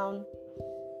down.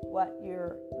 What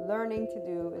you're learning to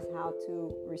do is how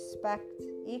to respect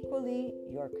equally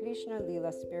your Krishna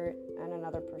Lila spirit and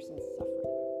another person's suffering.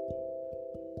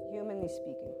 Humanly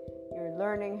speaking, you're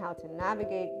learning how to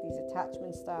navigate these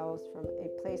attachment styles from a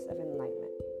place of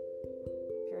enlightenment.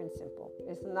 Pure and simple.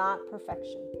 It's not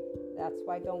perfection. That's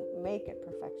why don't make it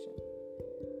perfection.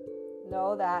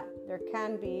 Know that there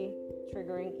can be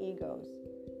triggering egos.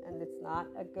 And it's not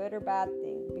a good or bad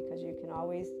thing, because you can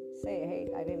always say, hey,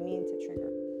 I didn't mean to trigger.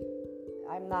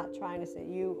 I'm not trying to say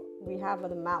we have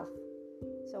the mouth.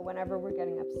 So whenever we're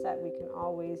getting upset, we can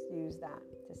always use that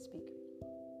to speak.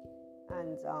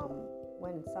 And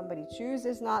when somebody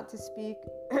chooses not to speak,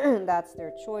 that's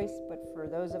their choice. But for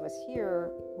those of us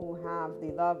here who have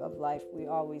the love of life, we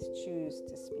always choose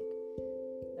to speak.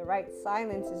 The right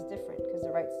silence is different because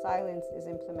the right silence is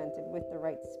implemented with the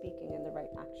right speaking and the right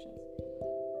actions.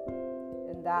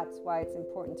 And that's why it's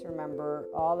important to remember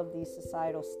all of these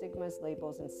societal stigmas,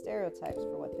 labels, and stereotypes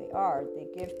for what they are. They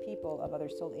give people of other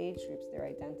soul age groups their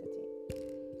identity.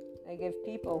 They give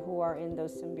people who are in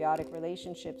those symbiotic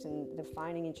relationships and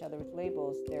defining each other with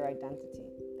labels their identity.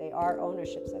 They are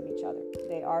ownerships of each other.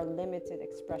 They are limited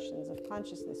expressions of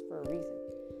consciousness for a reason.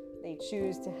 They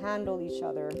choose to handle each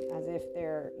other as if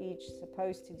they're each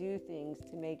supposed to do things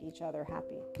to make each other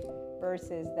happy,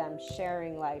 versus them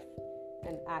sharing life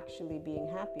and actually being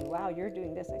happy. Wow, you're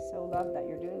doing this. I so love that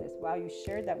you're doing this. Wow, you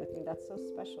shared that with me. That's so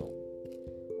special.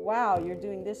 Wow, you're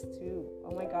doing this too.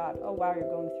 Oh my God. Oh wow, you're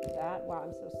going through that. Wow,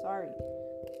 I'm so sorry.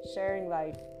 Sharing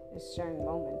life is sharing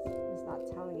moments. It's not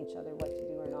telling each other what to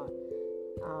do or not.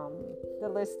 The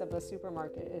list of the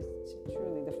supermarket is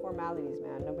truly the formalities,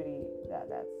 man. Nobody.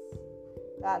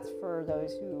 That's for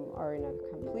those who are in a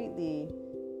completely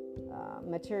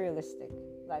materialistic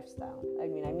lifestyle. I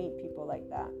mean, I meet people like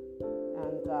that,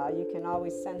 and you can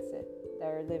always sense it.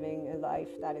 They're living a life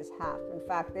that is half. In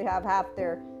fact, they have half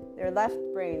their left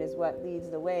brain is what leads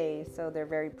the way, so they're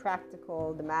very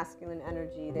practical. The masculine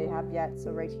energy they have yet.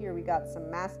 So right here we got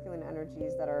some masculine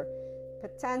energies that are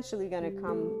potentially going to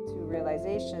come to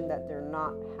realization that they're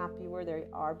not happy where they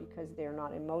are because they're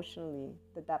not emotionally,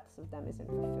 the depths of them isn't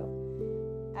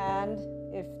fulfilled. And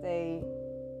if they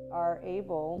are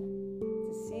able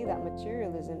to see that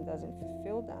materialism doesn't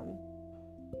fulfill them,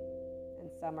 and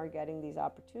some are getting these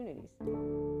opportunities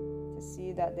to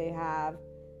see that they have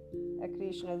a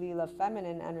Krishna Lila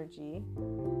feminine energy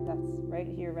that's right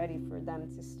here ready for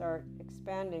them to start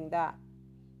expanding that.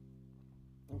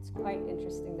 It's quite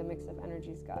interesting, the mix of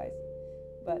energies, guys.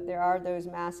 But there are those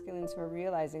masculines who are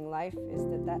realizing life is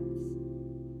the depths.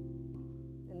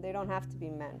 And they don't have to be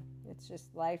men. It's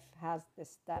just life has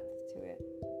this depth to it.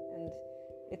 And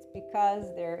it's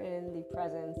because they're in the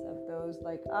presence of those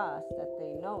like us that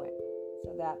they know it.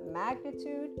 So that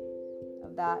magnitude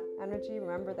of that energy,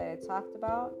 remember that I talked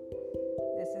about,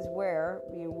 this is where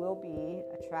we will be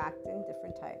attracting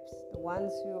different types. The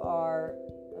ones who are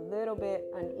a little bit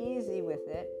uneasy with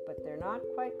it, but they're not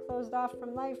quite closed off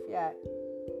from life yet,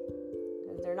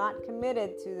 because they're not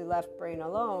committed to the left brain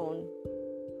alone.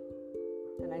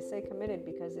 And I say committed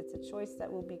because it's a choice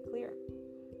that will be clear.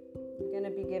 You're going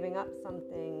to be giving up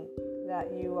something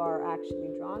that you are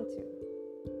actually drawn to.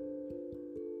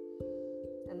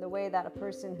 And the way that a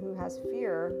person who has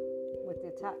fear with the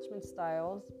attachment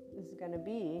styles is going to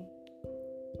be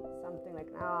something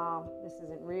like, no, this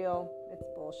isn't real, it's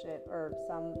bullshit, or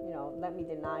some, let me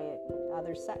deny it.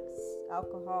 Other sex,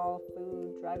 alcohol,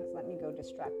 food, drugs, let me go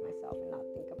distract myself and not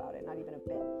think about it, not even a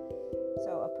bit.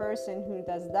 So a person who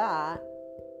does that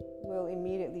will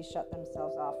immediately shut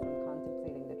themselves off from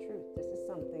contemplating the truth. This is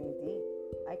something deep.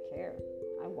 I care.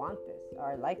 I want this,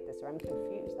 or I like this, or I'm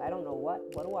confused. I don't know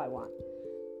what do I want?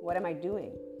 What am I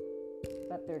doing?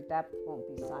 But their depth won't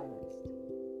be silenced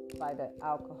by the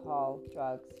alcohol,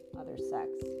 drugs, other sex,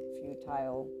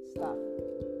 futile stuff.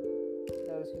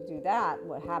 Those who do that,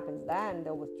 what happens then,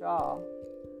 they'll withdraw,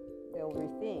 they'll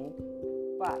rethink.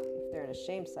 But if they're in a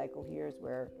shame cycle, here's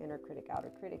where inner critic,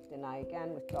 outer critic, deny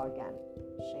again, withdraw again,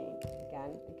 shame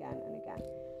again, and again.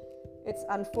 It's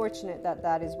unfortunate that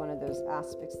that is one of those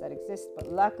aspects that exist,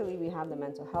 but luckily we have the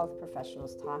mental health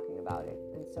professionals talking about it.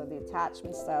 And so the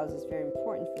attachment styles is very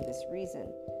important for this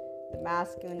reason. The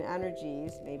masculine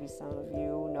energies, maybe some of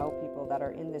you know people that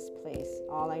are in this place.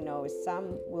 All I know is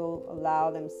some will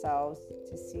allow themselves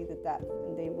to see the depth,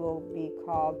 and they will be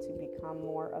called to become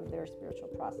more of their spiritual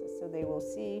process. So they will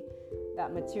see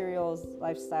that materials,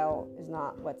 lifestyle is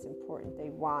not what's important. They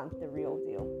want the real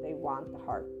deal. They want the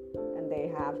heart. And they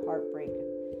have heartbreak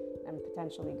and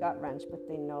potentially gut wrench, but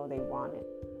they know they want it.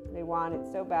 They want it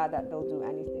so bad that they'll do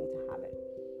anything to have it.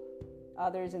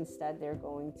 Others, instead, they're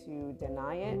going to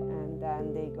deny it, and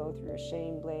then they go through a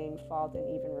shame, blame, fault, and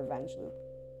even revenge loop,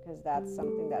 because that's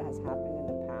something that has happened in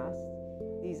the past.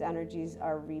 These energies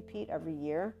are repeat every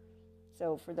year.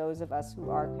 So for those of us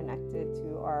who are connected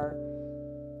to our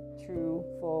true,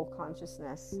 full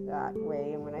consciousness that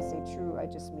way, and when I say true, I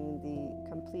just mean the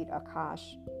complete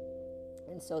Akash.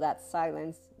 And so that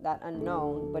silence, that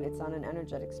unknown, but it's on an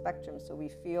energetic spectrum. So we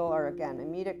feel our, again,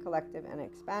 immediate collective and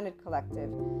expanded collective,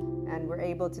 and we're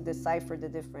able to decipher the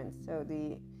difference. So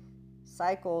the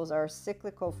cycles are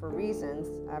cyclical for reasons.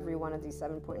 Every one of these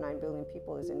 7.9 billion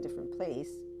people is in different place.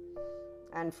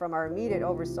 And from our immediate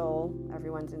oversoul,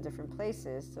 everyone's in different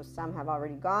places. So some have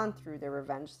already gone through their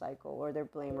revenge cycle or their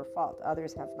blame or fault.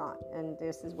 Others have not. And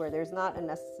this is where there's not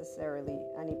necessarily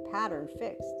any pattern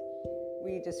fixed.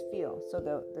 We just feel. So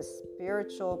the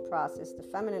spiritual process, the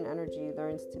feminine energy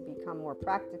learns to become more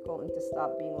practical and to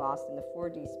stop being lost in the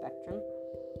 4D spectrum,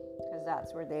 because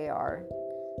that's where they are.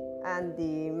 And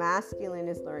the masculine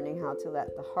is learning how to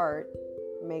let the heart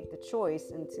make the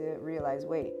choice and to realize,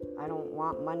 wait, I don't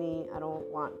want money, I don't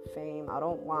want fame, I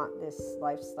don't want this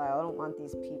lifestyle, I don't want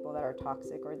these people that are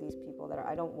toxic or these people that are,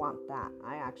 I don't want that.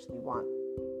 I actually want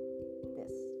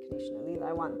this, Krishna Lila,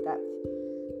 I want depth.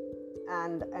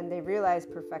 And they realize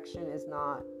perfection is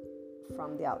not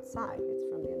from the outside, it's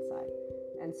from the inside.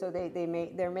 And so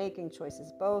they're making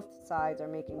choices. Both sides are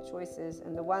making choices,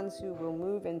 and the ones who will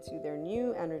move into their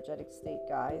new energetic state,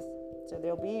 guys, so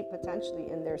they'll be potentially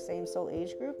in their same soul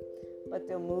age group, but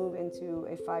they'll move into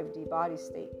a 5D body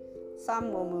state.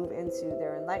 Some will move into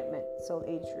their enlightenment soul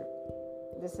age group.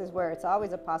 This is where it's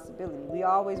always a possibility. We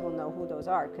always will know who those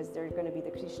are, because they're going to be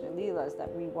the Krishna Leelas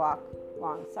that we walk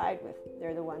alongside with.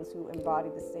 They're the ones who embody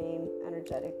the same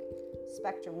energetic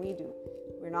spectrum we do.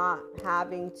 We're not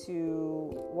having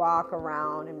to walk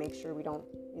around and make sure we don't,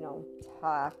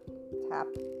 tap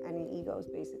any egos,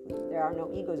 basically. There are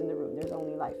no egos in the room. There's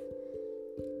only life.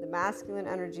 The masculine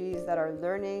energies that are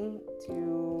learning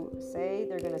to say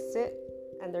they're going to sit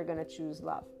and they're going to choose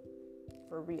love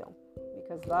for real,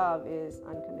 because love is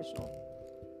unconditional.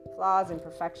 Flaws,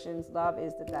 imperfections, love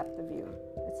is the depth of you.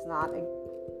 It's not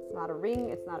a ring,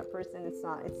 it's not a person, it's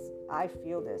I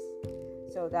feel this.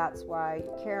 So that's why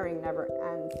caring never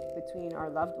ends between our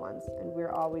loved ones, and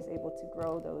we're always able to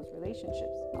grow those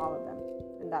relationships, all of them.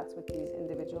 And that's what these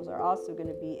individuals are also going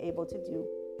to be able to do.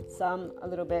 Some a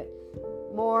little bit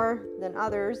more than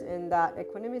others in that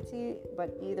equanimity,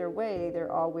 but either way,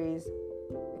 they're always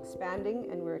expanding,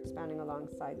 and we're expanding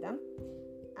alongside them.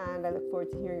 And I look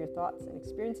forward to hearing your thoughts and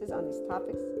experiences on these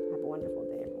topics. Have a wonderful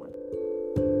day.